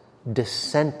chapels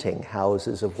dissenting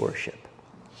houses of worship.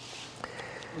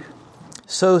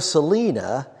 So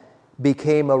Selina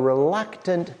became a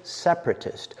reluctant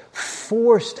separatist,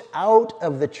 forced out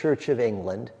of the Church of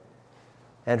England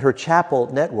and her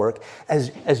chapel network,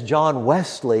 as John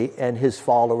Wesley and his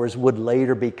followers would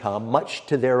later become, much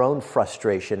to their own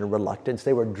frustration and reluctance.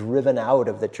 They were driven out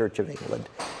of the Church of England.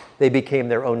 They became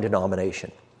their own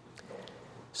denomination.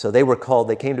 So they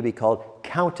came to be called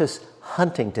Countess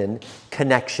Huntingdon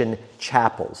Connection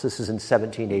Chapels. This is in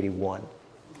 1781.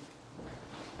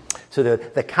 So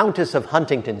the Countess of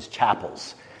Huntingdon's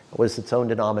Chapels was its own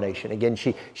denomination. Again,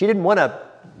 she didn't want to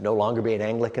no longer be an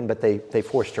Anglican, but they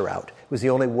forced her out. It was the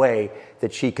only way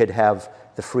that she could have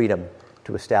the freedom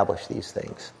to establish these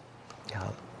things.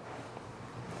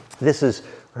 This is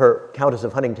her Countess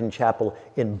of Huntingdon Chapel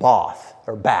in Bath,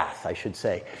 I should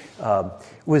say.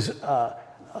 Was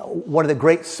one of the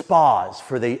great spas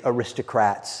for the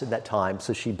aristocrats at that time,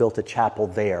 so she built a chapel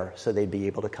there so they'd be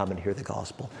able to come and hear the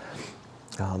gospel.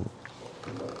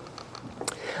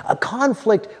 A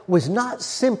conflict was not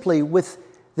simply with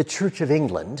the Church of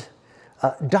England.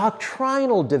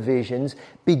 Doctrinal divisions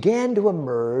began to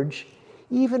emerge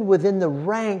even within the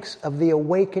ranks of the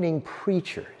awakening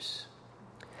preachers.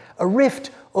 A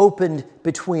rift opened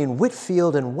between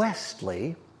Whitefield and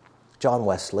Wesley, John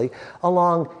Wesley,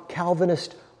 along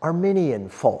Calvinist Arminian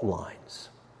fault lines.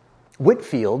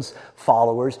 Whitefield's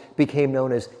followers became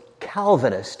known as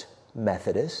Calvinist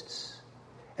Methodists,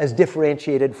 as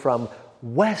differentiated from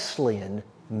Wesleyan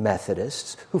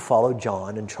Methodists who followed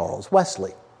John and Charles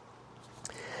Wesley.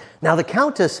 Now, the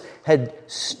Countess had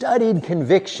studied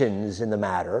convictions in the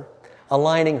matter,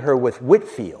 aligning her with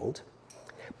Whitefield,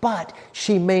 but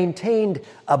she maintained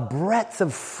a breadth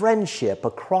of friendship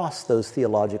across those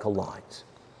theological lines.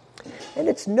 And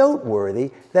it's noteworthy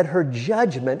that her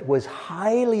judgment was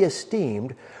highly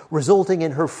esteemed, resulting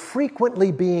in her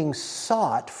frequently being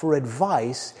sought for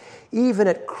advice even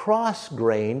at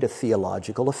cross-grained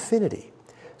theological affinity.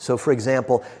 So, for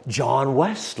example, John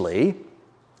Wesley,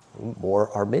 more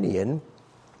Arminian,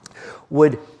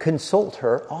 would consult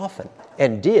her often,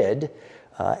 and did,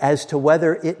 as to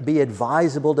whether it be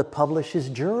advisable to publish his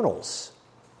journals.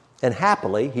 And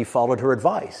happily, he followed her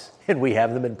advice, and we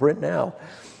have them in print now.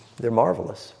 They're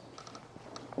marvelous.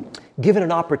 Given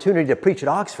an opportunity to preach at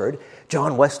Oxford,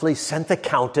 John Wesley sent the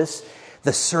Countess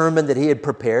the sermon that he had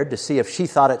prepared to see if she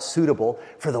thought it suitable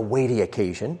for the weighty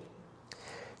occasion.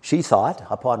 She thought,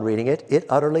 upon reading it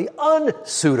utterly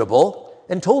unsuitable,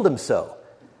 and told him so,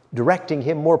 directing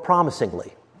him more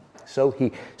promisingly. So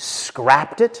he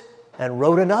scrapped it and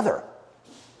wrote another.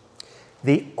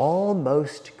 The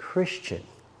Almost Christian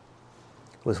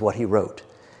was what he wrote,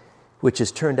 which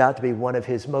has turned out to be one of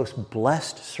his most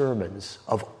blessed sermons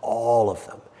of all of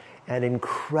them. An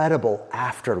incredible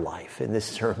afterlife in this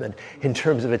sermon in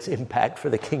terms of its impact for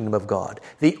the kingdom of God.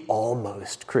 The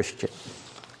Almost Christian.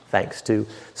 Thanks to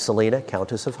Selina,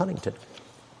 Countess of Huntington.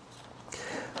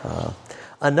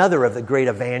 Another of the great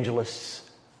evangelists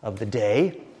of the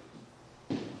day.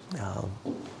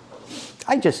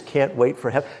 I just can't wait for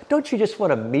heaven. Don't you just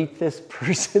want to meet this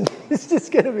person? It's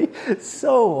just going to be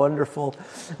so wonderful.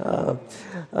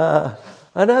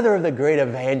 Another of the great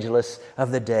evangelists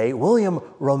of the day, William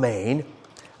Romaine,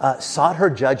 sought her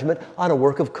judgment on a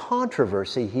work of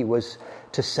controversy he was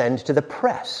to send to the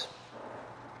press.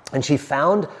 And she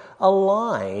found a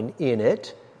line in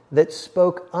it that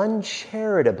spoke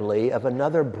uncharitably of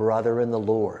another brother in the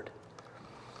Lord.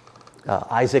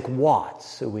 Isaac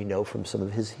Watts, who we know from some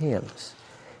of his hymns.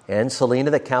 And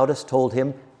Selina the Countess told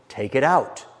him, take it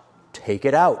out,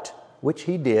 which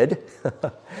he did.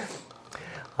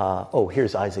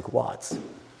 Here's Isaac Watts.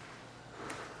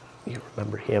 You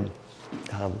remember him.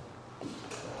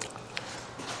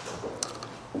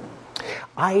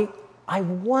 I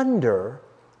wonder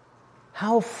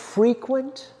how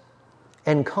frequent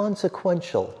and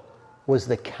consequential was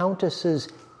the Countess's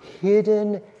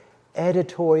hidden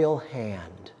editorial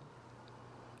hand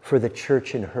for the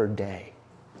church in her day.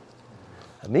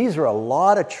 And these are a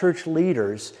lot of church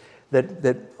leaders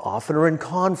that often are in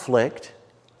conflict.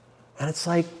 And it's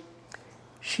like,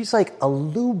 she's like a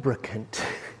lubricant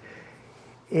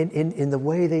in the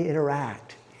way they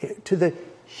interact, to the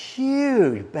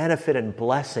huge benefit and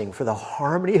blessing for the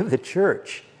harmony of the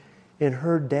church in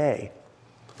her day.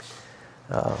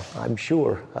 I'm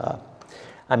sure.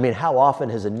 How often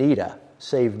has Anita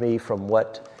saved me from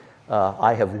what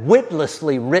I have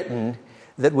witlessly written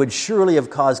that would surely have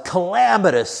caused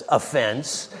calamitous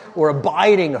offense or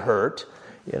abiding hurt?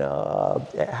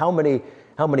 How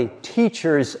many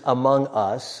teachers among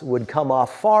us would come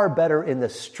off far better in the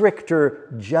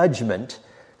stricter judgment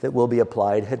that will be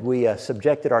applied had we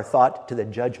subjected our thought to the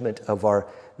judgment of our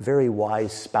very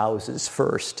wise spouses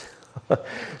first.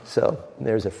 So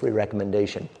there's a free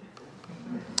recommendation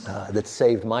that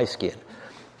saved my skin.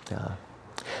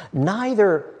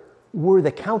 Neither were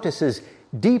the Countess's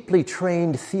deeply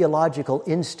trained theological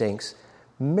instincts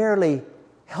merely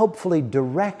helpfully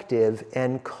directive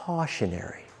and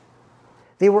cautionary.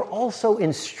 They were also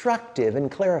instructive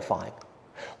and clarifying.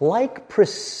 Like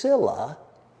Priscilla,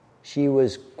 she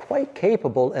was quite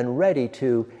capable and ready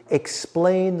to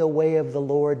explain the way of the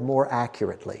Lord more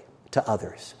accurately to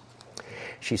others.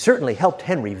 She certainly helped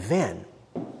Henry Venn.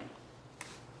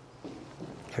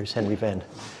 Here's Henry Venn.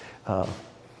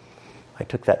 I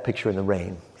took that picture in the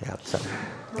rain. Yeah,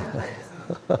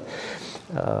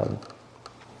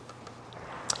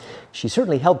 she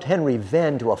certainly helped Henry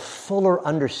Venn to a fuller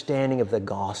understanding of the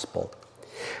gospel.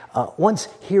 Once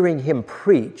hearing him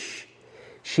preach,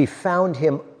 she found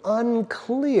him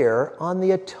unclear on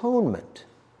the atonement,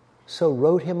 so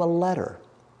wrote him a letter.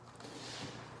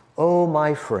 Oh,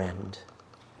 my friend,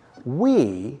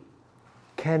 we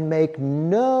can make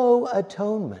no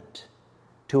atonement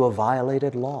to a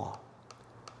violated law.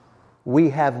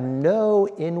 We have no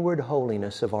inward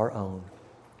holiness of our own.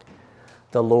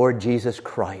 The Lord Jesus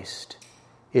Christ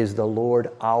is the Lord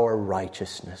our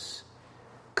righteousness.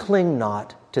 Cling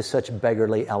not to such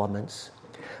beggarly elements,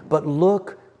 but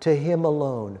look to him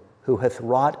alone who hath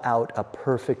wrought out a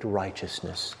perfect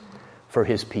righteousness for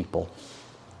his people.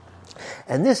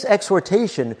 And this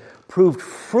exhortation proved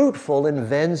fruitful in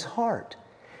Venn's heart.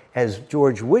 As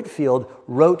George Whitefield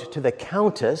wrote to the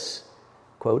Countess,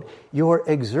 quote, your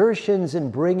exertions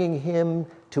in bringing him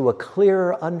to a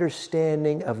clearer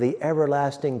understanding of the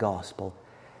everlasting gospel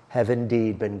have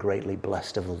indeed been greatly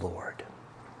blessed of the Lord.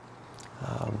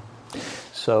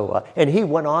 And he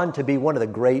went on to be one of the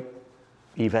great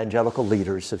evangelical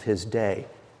leaders of his day,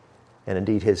 and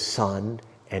indeed his son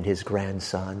and his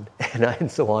grandson, and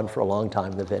so on for a long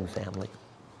time, the Venn family.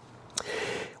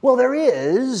 Well, there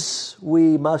is,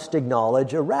 we must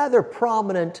acknowledge, a rather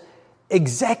prominent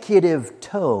executive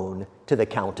tone to the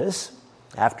Countess.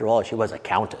 After all, she was a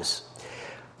countess.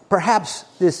 Perhaps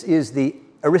this is the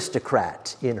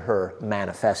aristocrat in her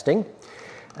manifesting.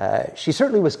 She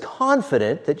certainly was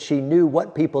confident that she knew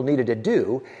what people needed to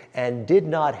do and did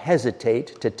not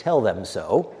hesitate to tell them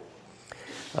so.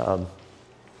 A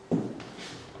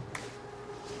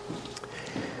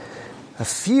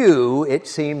few, it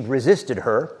seemed, resisted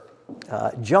her.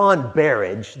 John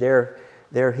Berridge,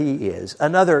 there he is,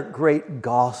 another great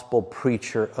gospel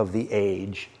preacher of the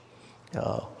age.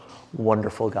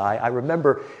 Wonderful guy. I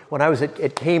remember when I was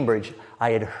at Cambridge,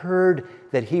 I had heard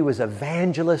that he was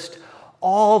evangelist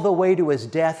all the way to his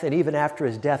death and even after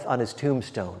his death on his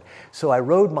tombstone. So I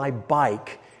rode my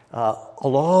bike a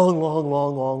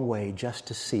long way just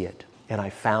to see it. And I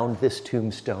found this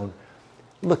tombstone.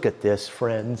 Look at this,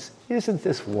 friends. Isn't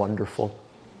this wonderful?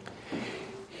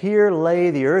 Here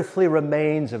lay the earthly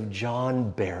remains of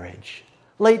John Berridge,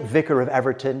 late vicar of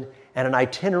Everton and an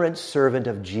itinerant servant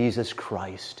of Jesus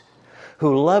Christ,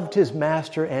 who loved his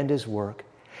master and his work,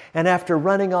 and after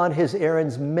running on his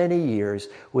errands many years,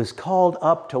 was called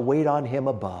up to wait on him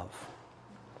above.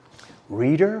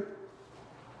 Reader,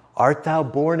 art thou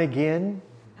born again?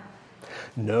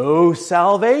 No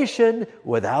salvation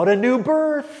without a new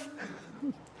birth.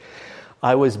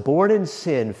 I was born in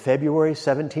sin, February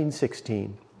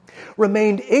 1716,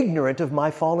 remained ignorant of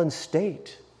my fallen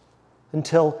state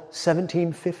until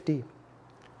 1750,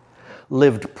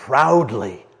 lived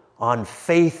proudly on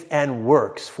faith and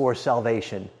works for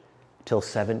salvation till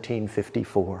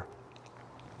 1754.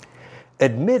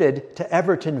 Admitted to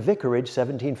Everton Vicarage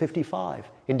 1755.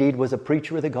 Indeed, was a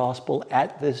preacher of the gospel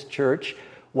at this church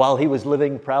while he was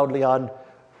living proudly on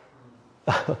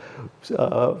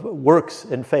works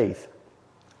and faith.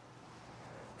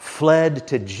 Fled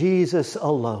to Jesus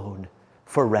alone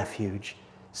for refuge,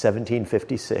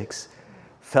 1756.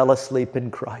 Fell asleep in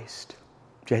Christ,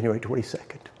 January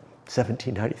 22nd,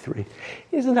 1793.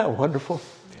 Isn't that wonderful?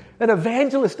 An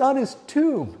evangelist on his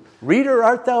tomb. Reader,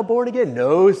 art thou born again?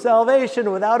 No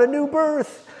salvation without a new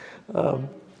birth.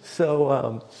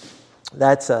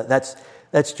 That's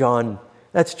John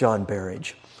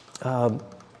Berridge,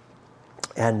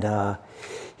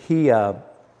 he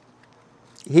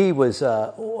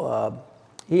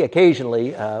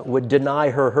occasionally would deny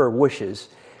her wishes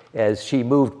as she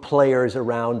moved players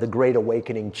around the Great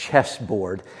Awakening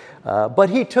chessboard. But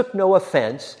he took no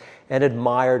offense and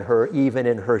admired her even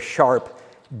in her sharp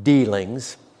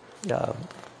dealings.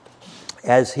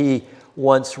 As he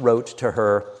once wrote to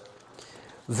her,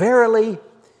 "Verily,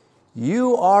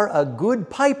 you are a good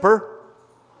piper,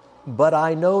 but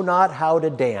I know not how to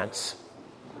dance.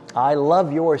 I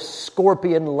love your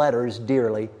scorpion letters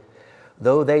dearly,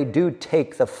 though they do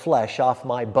take the flesh off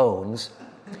my bones.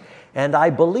 And I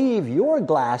believe your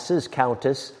glasses,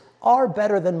 Countess, are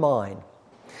better than mine.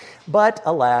 But,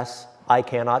 alas, I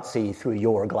cannot see through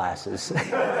your glasses."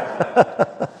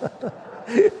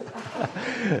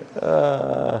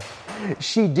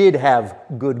 She did have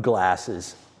good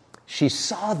glasses. She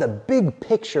saw the big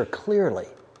picture clearly.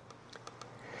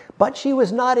 But she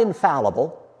was not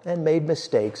infallible and made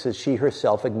mistakes, as she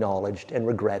herself acknowledged and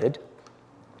regretted.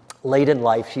 Late in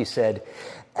life, she said,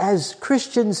 "As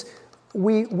Christians,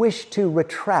 we wish to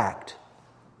retract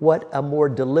what a more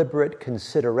deliberate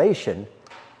consideration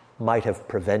might have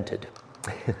prevented."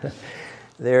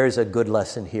 There's a good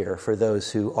lesson here for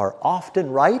those who are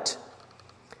often right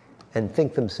and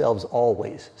think themselves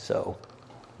always so.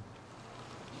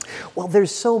 Well,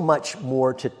 there's so much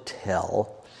more to tell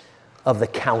of the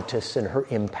Countess and her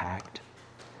impact.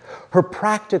 Her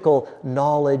practical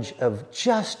knowledge of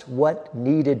just what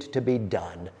needed to be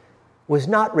done was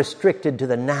not restricted to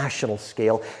the national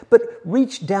scale, but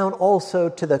reached down also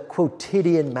to the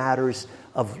quotidian matters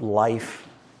of life.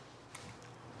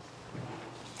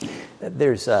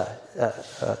 There's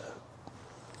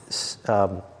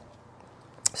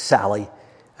Sally,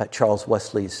 Charles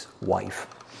Wesley's wife.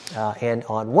 And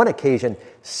on one occasion,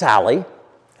 Sally,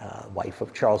 wife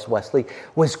of Charles Wesley,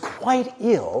 was quite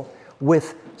ill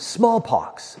with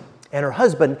smallpox. And her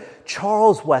husband,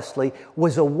 Charles Wesley,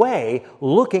 was away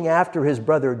looking after his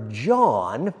brother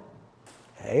John,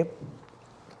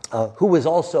 who was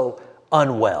also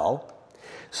unwell.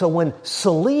 So when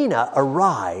Selina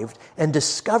arrived and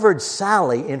discovered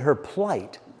Sally in her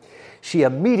plight, she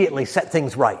immediately set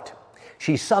things right.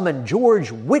 She summoned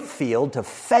George Whitfield to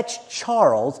fetch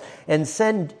Charles and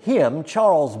send him,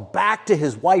 Charles, back to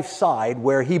his wife's side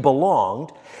where he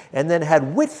belonged, and then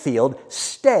had Whitfield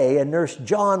stay and nurse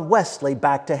John Wesley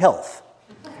back to health.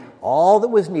 All that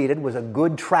was needed was a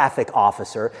good traffic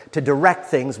officer to direct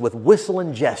things with whistle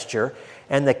and gesture,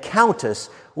 and the Countess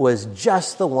was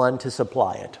just the one to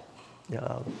supply it.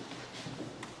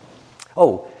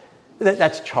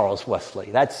 That's Charles Wesley.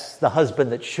 That's the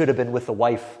husband that should have been with the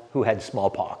wife who had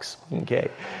smallpox. Okay,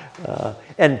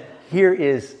 and here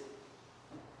is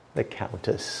the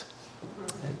Countess,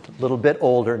 a little bit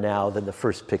older now than the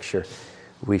first picture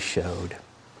we showed.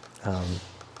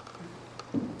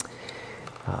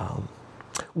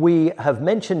 We have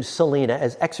mentioned Selina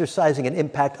as exercising an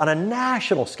impact on a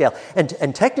national scale.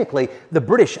 And technically, the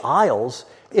British Isles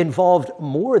involved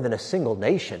more than a single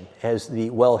nation, as the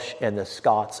Welsh and the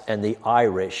Scots and the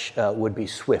Irish would be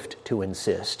swift to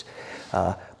insist.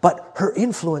 But her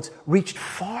influence reached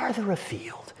farther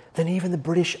afield than even the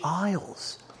British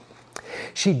Isles.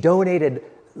 She donated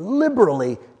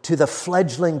liberally to the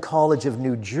fledgling College of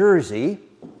New Jersey,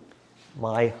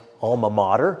 my alma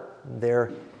mater.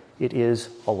 There it is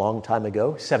a long time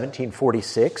ago,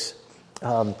 1746,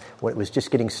 when it was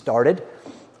just getting started,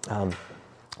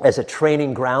 as a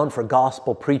training ground for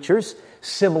gospel preachers,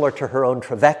 similar to her own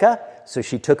Trevecca. So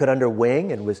she took it under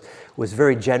wing and was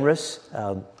very generous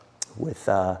with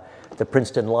the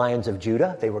Princeton Lions of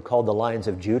Judah. They were called the Lions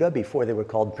of Judah before they were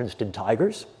called Princeton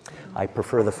Tigers. I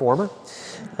prefer the former.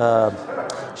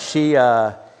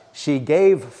 She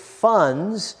gave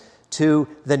funds to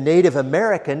the Native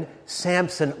American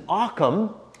Samson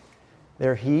Occam.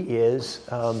 There he is,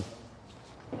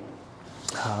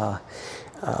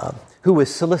 who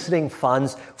was soliciting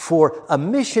funds for a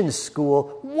mission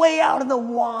school way out in the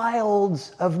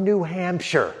wilds of New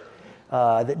Hampshire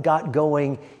that got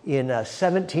going in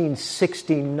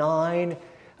 1769.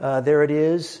 There it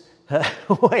is,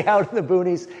 way out in the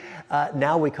boonies.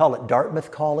 Now we call it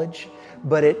Dartmouth College.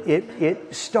 But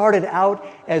it started out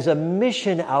as a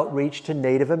mission outreach to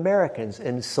Native Americans.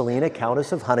 And Selina,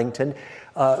 Countess of Huntington,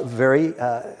 very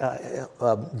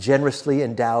generously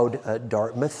endowed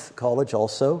Dartmouth College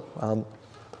also.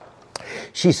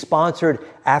 She sponsored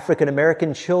African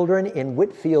American children in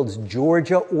Whitfield's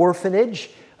Georgia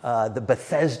orphanage, the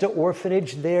Bethesda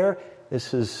orphanage there.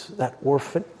 This is that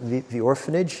the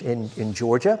orphanage in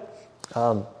Georgia.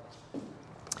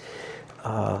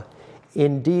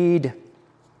 Indeed,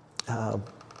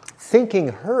 thinking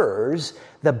hers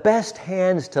the best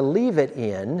hands to leave it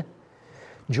in,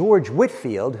 George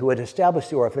Whitfield, who had established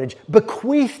the orphanage,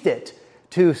 bequeathed it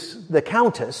to the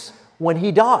Countess when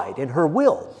he died in her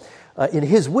will, in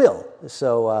his will.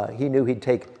 So he knew he'd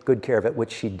take good care of it,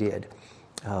 which she did.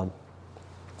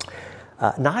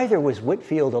 Neither was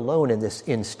Whitfield alone in this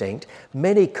instinct.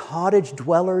 Many cottage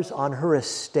dwellers on her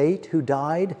estate who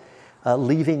died,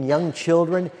 leaving young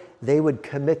children, they would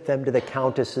commit them to the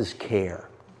Countess's care,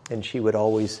 and she would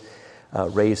always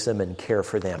raise them and care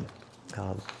for them.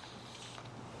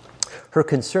 Her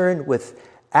concern with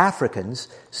Africans,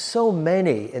 so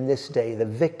many in this day, the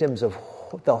victims of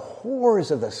the horrors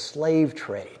of the slave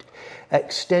trade,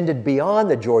 extended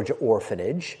beyond the Georgia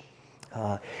orphanage.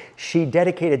 She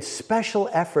dedicated special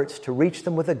efforts to reach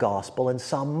them with the gospel and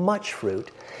saw much fruit.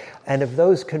 And of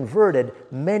those converted,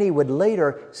 many would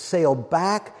later sail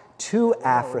back to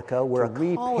Africa, where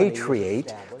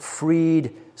repatriate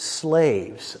freed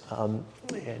slaves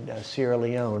in Sierra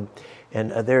Leone.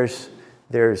 And there's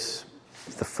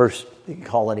the first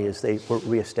colony as they were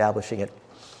reestablishing it.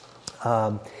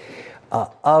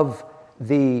 Of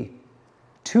the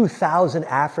 2,000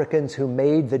 Africans who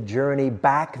made the journey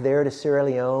back there to Sierra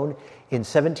Leone in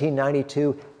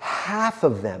 1792, half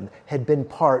of them had been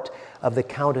part of the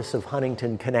Countess of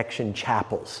Huntington Connection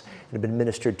chapels and had been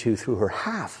ministered to through her,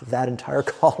 half of that entire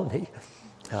colony.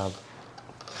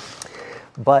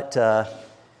 But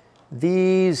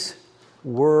these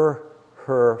were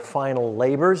her final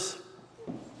labors.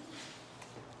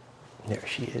 There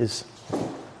she is.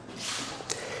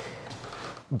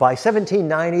 By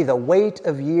 1790, the weight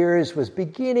of years was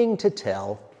beginning to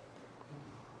tell.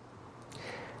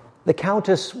 The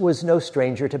Countess was no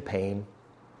stranger to pain.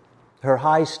 Her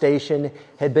high station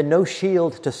had been no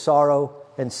shield to sorrow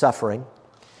and suffering.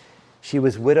 She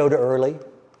was widowed early,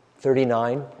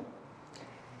 39,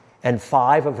 and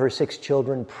 5 of her 6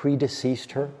 children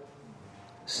predeceased her,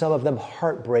 some of them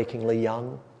heartbreakingly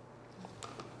young.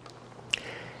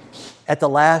 At the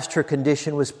last, her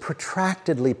condition was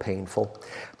protractedly painful,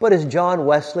 but as John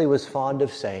Wesley was fond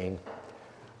of saying,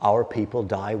 our people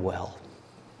die well.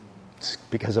 It's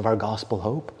because of our gospel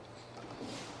hope.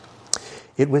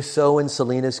 It was so in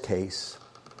Selina's case.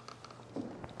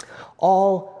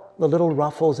 All the little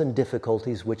ruffles and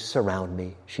difficulties which surround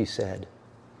me, she said,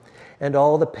 and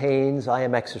all the pains I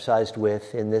am exercised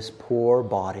with in this poor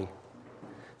body,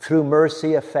 through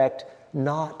mercy affect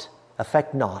not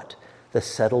the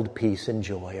settled peace and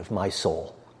joy of my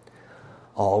soul.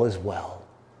 All is well,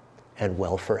 and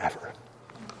well forever.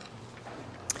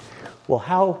 Well,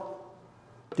 how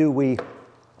do we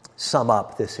sum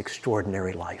up this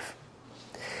extraordinary life.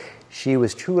 She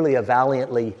was truly a valiant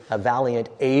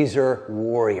Azer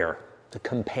warrior, the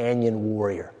companion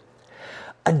warrior.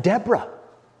 A Deborah,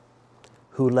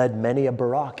 who led many a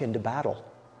Barak into battle.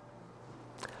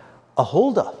 A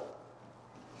Huldah,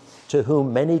 to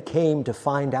whom many came to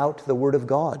find out the word of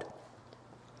God.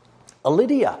 A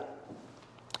Lydia,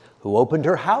 who opened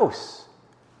her house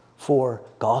for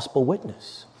gospel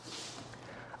witness.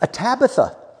 A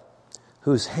Tabitha,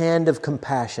 whose hand of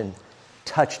compassion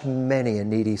touched many a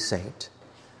needy saint.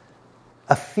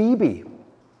 A Phoebe,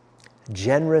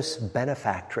 generous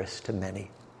benefactress to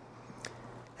many.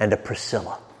 And a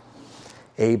Priscilla,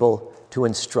 able to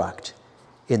instruct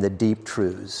in the deep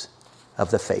truths of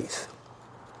the faith.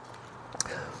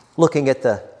 Looking at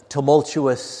the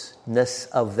tumultuousness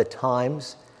of the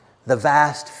times, the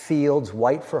vast fields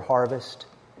white for harvest,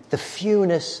 the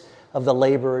fewness of the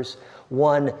laborers,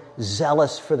 one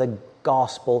zealous for the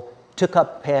gospel took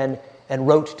up pen and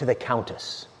wrote to the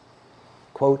countess,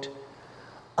 quote,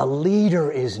 "A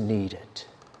leader is needed,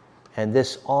 and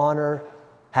this honor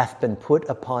hath been put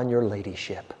upon your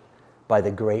ladyship by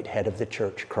the great head of the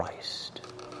church, Christ."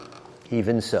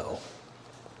 Even so,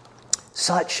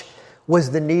 such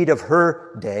was the need of her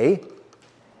day,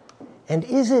 and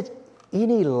is it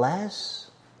any less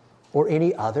or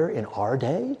any other in our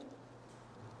day?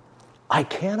 I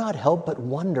cannot help but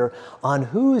wonder on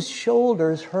whose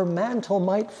shoulders her mantle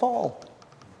might fall.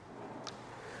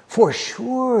 For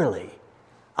surely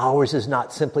ours is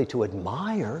not simply to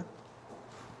admire,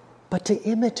 but to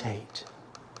imitate.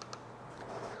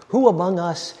 Who among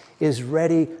us is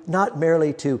ready not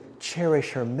merely to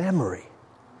cherish her memory,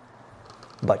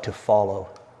 but to follow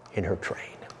in her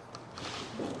train?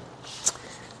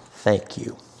 Thank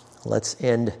you. Let's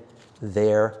end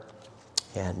there,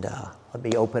 and let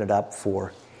me open it up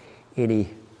for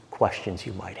any questions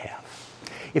you might have.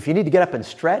 If you need to get up and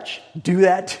stretch, do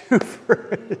that too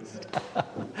first.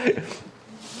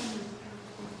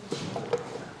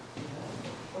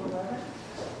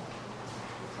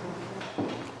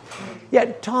 Yeah,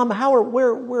 Tom,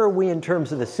 where are we in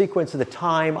terms of the sequence of the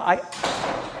time? I think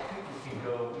we can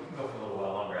go for a little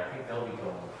while longer. I think they'll be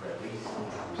going for at least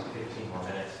 15 more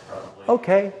minutes, probably.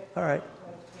 Okay, all right.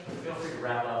 Feel free to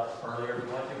wrap up earlier if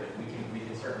you want to, but we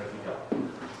can certainly keep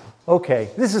going. Okay,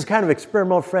 this is kind of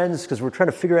experimental, friends, because we're trying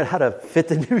to figure out how to fit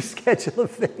the new schedule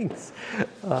of things.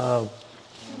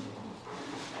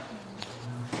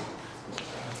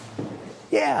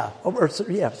 Yeah. I was just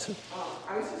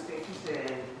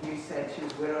interested in, you said she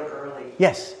was widowed early.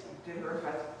 Yes. Do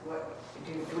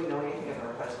we know anything of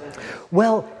her husband?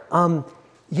 Well,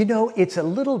 it's a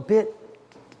little bit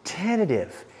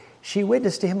tentative. She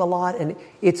witnessed to him a lot, and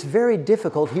it's very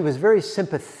difficult. He was very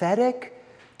sympathetic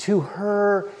to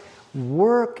her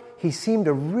work. He seemed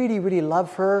to really, really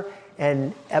love her,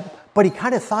 but he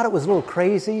kind of thought it was a little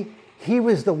crazy. He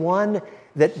was the one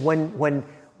that when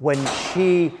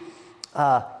she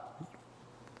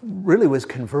really was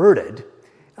converted,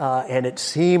 and it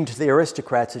seemed to the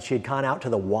aristocrats that she had gone out to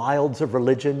the wilds of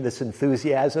religion, this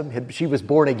enthusiasm. She was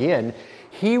born again.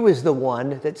 He was the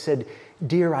one that said,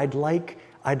 "Dear, I'd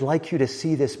like you to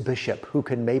see this bishop who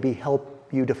can maybe help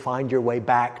you to find your way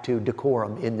back to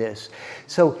decorum in this."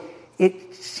 So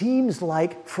it seems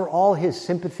like for all his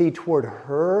sympathy toward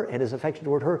her and his affection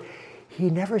toward her, he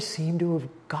never seemed to have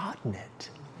gotten it,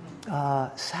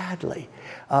 sadly.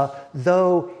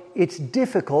 Though it's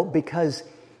difficult because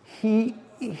he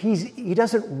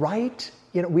doesn't write.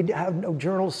 We have no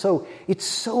journals, so it's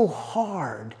so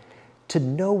hard to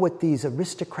know what these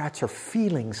aristocrats are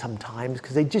feeling sometimes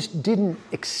because they just didn't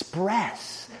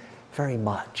express very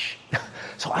much.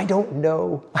 So I don't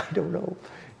know.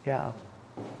 Yeah,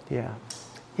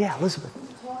 Elizabeth.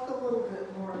 Talk a little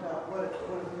bit more about what it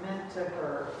meant to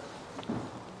her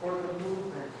or the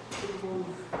movement to move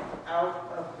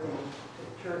out of the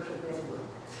Church of England.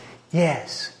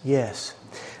 Yes.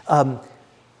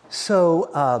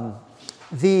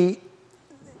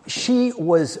 She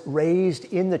was raised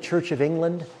in the Church of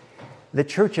England. The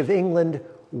Church of England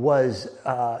was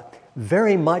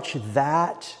very much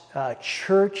that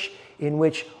church in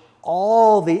which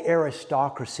all the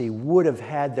aristocracy would have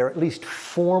had their at least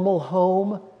formal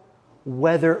home,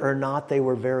 whether or not they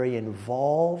were very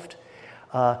involved.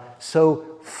 So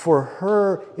for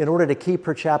her, in order to keep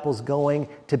her chapels going,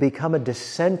 to become a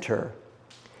dissenter,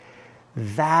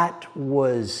 that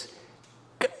was,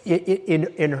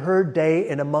 in her day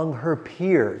and among her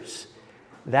peers,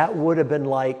 that would have been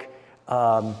like,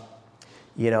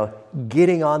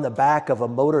 getting on the back of a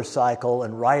motorcycle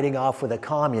and riding off with a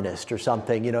communist or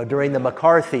something, during the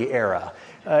McCarthy era.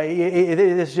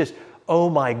 It's just, oh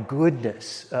my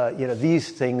goodness, these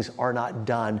things are not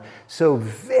done. So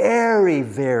very,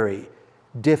 very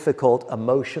difficult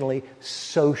emotionally,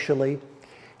 socially.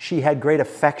 She had great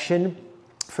affection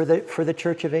for the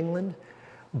Church of England,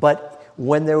 but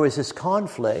when there was this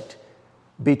conflict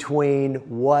between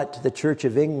what the Church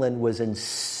of England was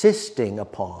insisting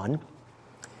upon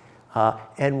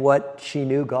and what she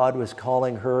knew God was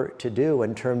calling her to do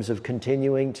in terms of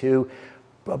continuing to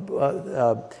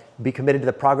be committed to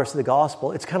the progress of the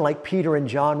gospel. It's kind of like Peter and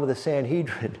John with the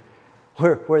Sanhedrin,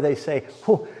 where they say,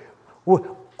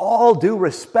 all due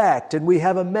respect, and we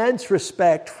have immense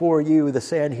respect for you, the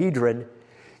Sanhedrin.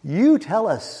 You tell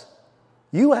us,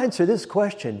 you answer this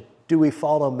question, do we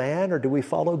follow man or do we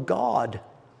follow God?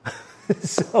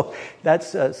 So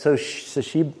that's so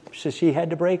she had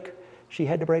to break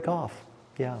off.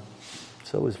 Yeah.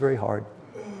 So it was very hard.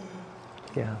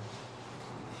 Yeah.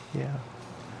 Yeah.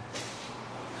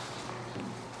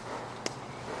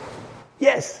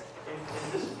 Yes.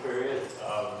 In this period,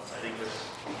 I think just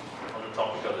on the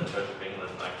topic of the Church of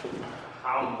England, like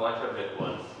how much of it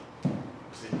was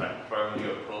like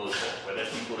firmly opposed, whether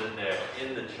people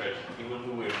in the church, even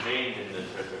who remained in the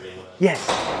Church of England, yes,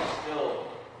 still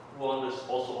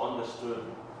also understood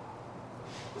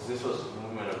because this was the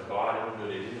movement of God, even though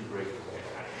they didn't break away.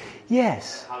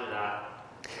 Yes. How did that?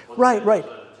 Right.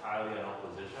 Entirely in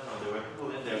opposition, or there were people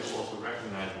in there who also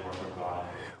recognized the work of God.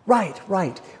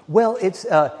 Right. Well, it's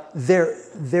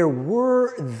there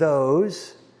were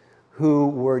those who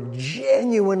were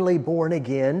genuinely born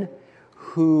again,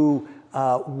 who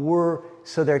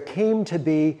so there came to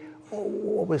be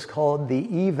what was called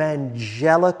the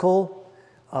evangelical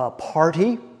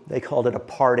party. They called it a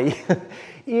party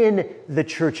in the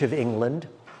Church of England,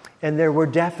 and there were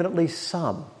definitely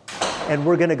some. And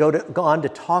we're going to go on to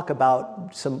talk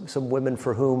about some women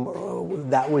for whom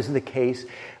that was the case.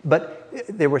 But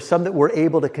there were some that were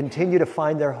able to continue to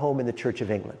find their home in the Church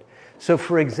of England. So,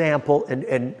 for example,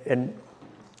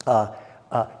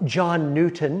 John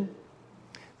Newton,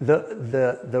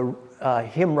 the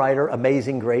hymn writer,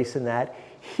 Amazing Grace, in that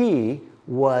he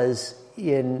was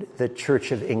in the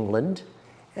Church of England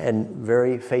and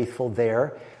very faithful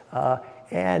there.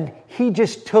 And he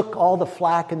just took all the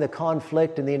flack and the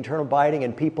conflict and the internal biting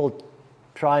and people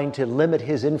trying to limit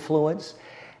his influence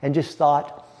and just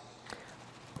thought,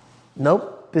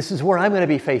 nope, this is where I'm going to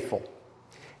be faithful.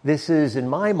 This is, in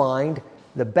my mind,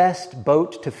 the best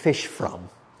boat to fish from,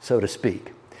 so to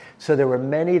speak. So there were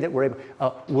many that were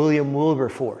able. William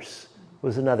Wilberforce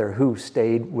was another who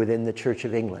stayed within the Church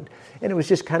of England. And it was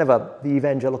just kind of the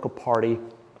evangelical party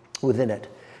within it.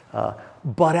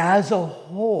 But as a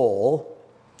whole,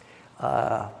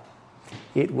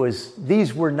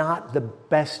 these were not the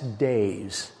best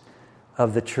days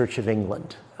of the Church of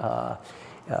England.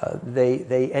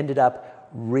 They ended up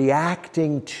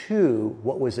reacting to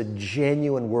what was a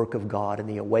genuine work of God in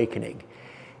the awakening.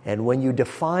 And when you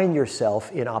define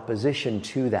yourself in opposition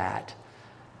to that,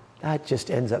 that just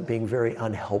ends up being very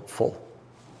unhelpful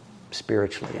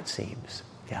spiritually, it seems.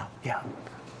 Yeah.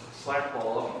 Slight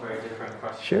follow-up, very different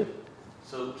question. Sure.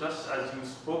 So just as you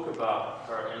spoke about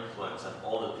her influence and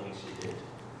all the things she did,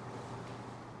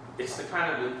 it's the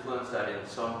kind of influence that in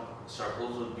some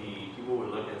circles would be, people would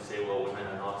look and say, well, women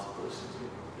are not supposed to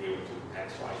be able to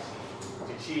X, Y,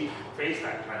 Z. Did she face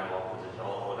that kind of opposition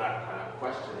or that kind of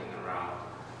questioning around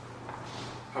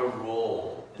her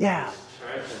role in this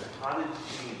church? And how did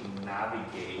she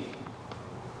navigate,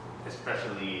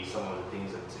 especially some of the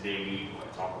things that today we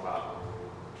talk about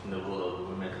in the role of the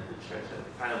women in the church and the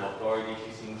kind of authority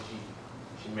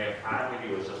she may have had?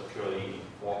 Maybe it was just purely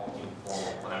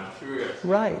informal, but I'm curious.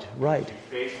 Right. She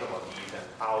faced some of these and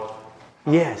how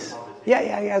Yes.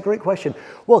 Yeah. Great question.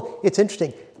 Well, it's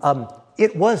interesting.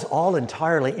 It was all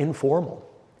entirely informal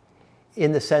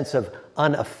in the sense of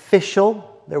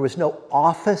unofficial. There was no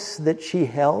office that she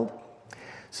held.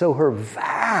 So her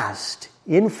vast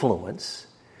influence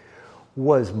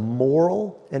was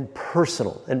moral and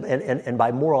personal. And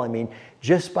by moral, I mean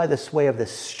just by the sway of the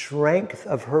strength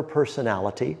of her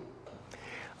personality.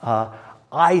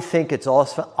 I think it's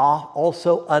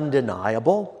also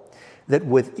undeniable that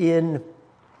within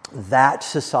that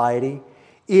society,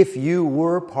 if you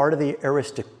were part of the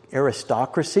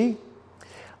aristocracy,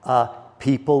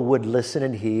 people would listen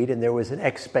and heed, and there was an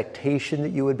expectation that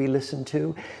you would be listened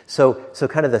to. So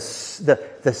kind of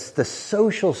the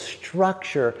social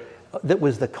structure that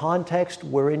was the context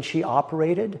wherein she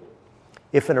operated.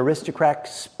 If an aristocrat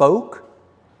spoke,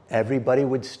 everybody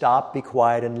would stop, be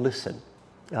quiet, and listen.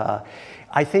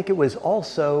 I think it was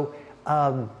also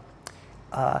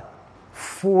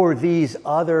for these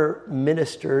other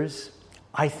ministers,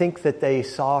 I think that they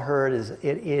saw her as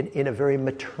in a very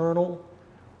maternal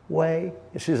way.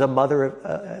 She's a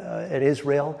mother in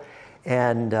Israel,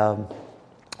 and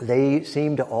they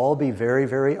seem to all be very,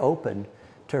 very open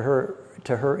to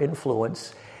her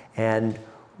influence, and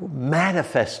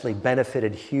manifestly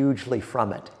benefited hugely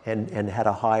from it, and had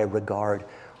a high regard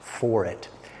for it.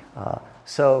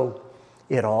 So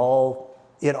it all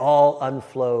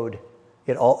unflowed.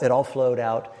 It all flowed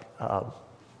out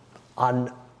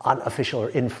unofficial or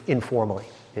informally.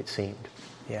 It seemed,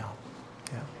 yeah.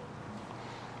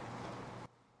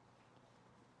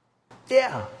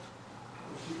 Yeah.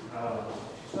 She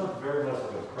sounds very much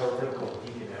like a prototypical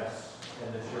deaconess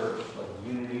in the church, like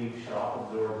unity, shock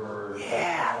absorber,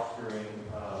 fostering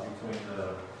between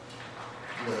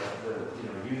the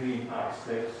unity Acts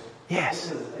 6.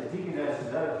 Yes. A deaconess,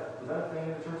 is that a thing in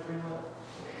the church in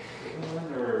England,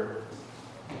 or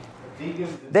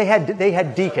deacons? They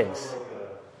had deacons.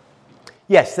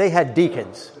 Yes, they had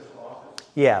deacons.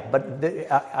 Yeah, but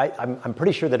I'm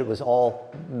pretty sure that it was all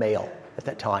male at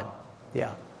that time.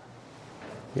 Yeah,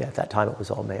 at that time it was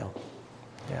all male.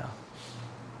 Yeah.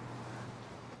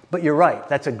 But you're right.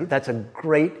 That's a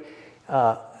great,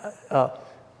 a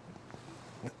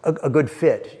good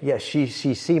fit. Yes, she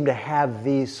seemed to have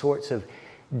these sorts of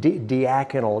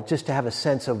diaconal, just to have a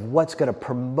sense of what's going to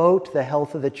promote the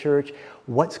health of the church,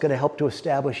 what's going to help to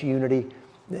establish unity.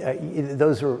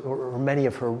 Those are many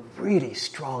of her really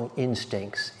strong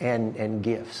instincts and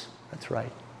gifts. That's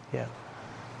right. Yeah.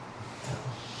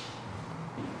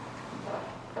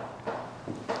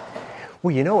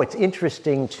 Well, it's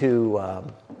interesting to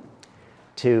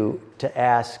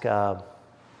ask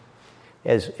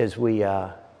as we.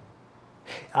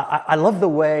 I love the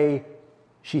way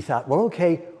she thought. Well,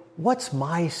 okay, what's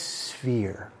my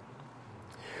sphere?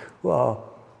 Well,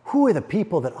 who are the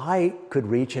people that I could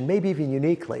reach, and maybe even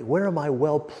uniquely? Where am I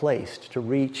well placed to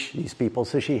reach these people?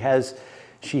 So she has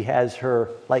her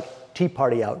like tea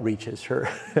party outreaches,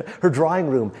 her drawing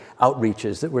room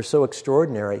outreaches that were so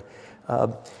extraordinary.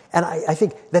 And I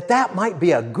think that might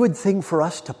be a good thing for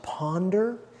us to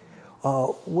ponder.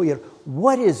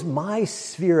 What is my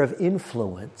sphere of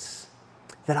influence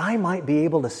that I might be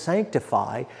able to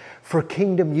sanctify for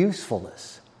kingdom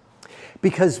usefulness?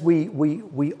 Because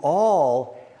we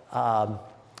all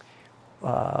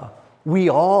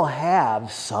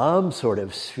have some sort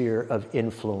of sphere of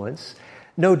influence.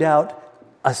 No doubt,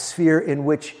 a sphere in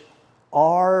which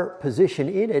our position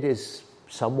in it is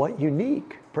somewhat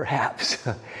unique, perhaps.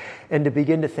 And to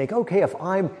begin to think, okay, if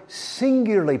I'm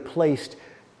singularly placed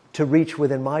to reach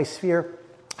within my sphere,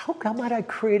 how might I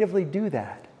creatively do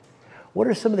that? What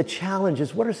are some of the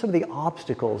challenges? What are some of the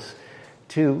obstacles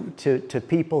to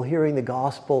people hearing the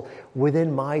gospel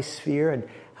within my sphere? And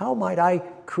how might I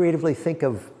creatively think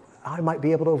of how I might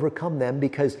be able to overcome them?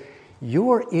 Because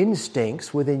your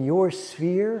instincts within your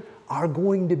sphere are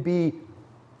going to be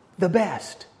the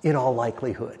best in all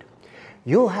likelihood.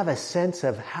 You'll have a sense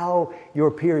of how your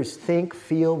peers think,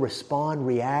 feel, respond,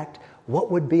 react,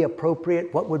 what would be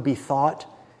appropriate, what would be thought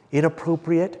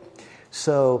inappropriate.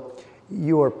 So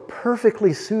you're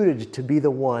perfectly suited to be the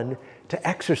one to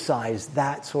exercise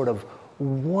that sort of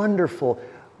wonderful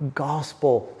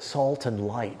gospel salt and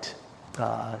light.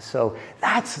 So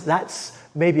that's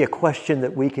maybe a question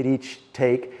that we could each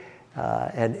take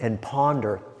and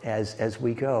ponder as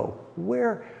we go.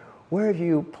 Where have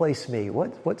you placed me?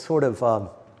 What sort of,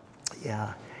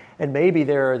 And maybe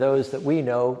there are those that we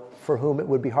know for whom it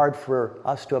would be hard for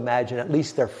us to imagine at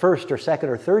least their first or second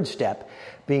or third step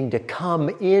being to come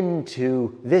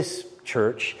into this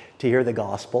church to hear the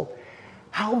gospel.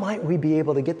 How might we be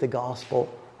able to get the gospel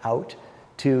out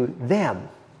to them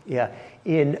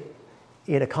in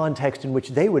a context in which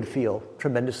they would feel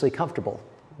tremendously comfortable,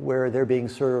 where they're being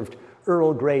served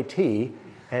Earl Grey tea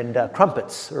and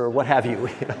crumpets or what have you.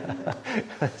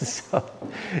 So,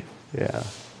 yeah.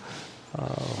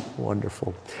 Oh,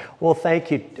 wonderful. Well,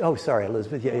 thank you. Oh, sorry,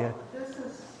 Elizabeth. Yeah. This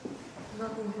is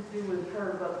nothing to do with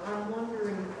her, but I'm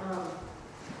wondering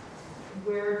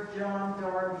where John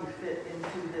Darby fit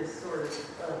into this sort of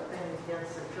thing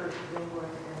against the Church of England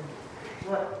and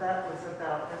what that was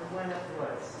about and when it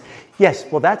was. Yes,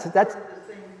 well, that's sort of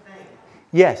the same thing.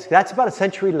 Yes, that's about a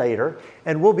century later,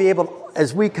 and we'll be able,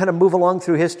 as we kind of move along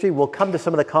through history, we'll come to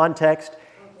some of the context,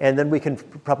 and then we can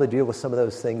probably deal with some of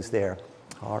those things there.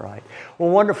 All right. Well,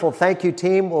 wonderful. Thank you,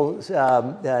 team. Well,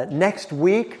 next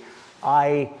week,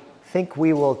 I think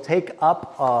we will take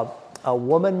up a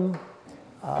woman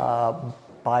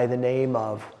by the name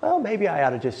of, well, maybe I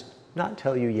ought to just not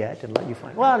tell you yet and let you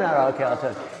find. Well, no, okay, I'll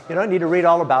tell you. You don't need to read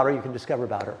all about her. You can discover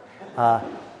about her.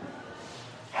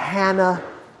 Hannah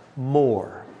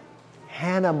More.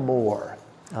 Hannah More.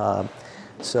 Not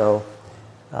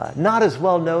as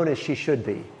well known as she should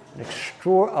be.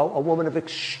 A woman of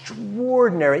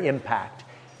extraordinary impact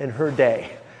in her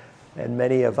day. And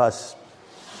many of us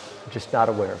are just not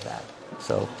aware of that.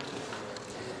 So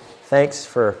thanks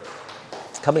for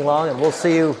coming along, and we'll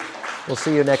see you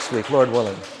next week, Lord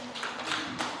willing.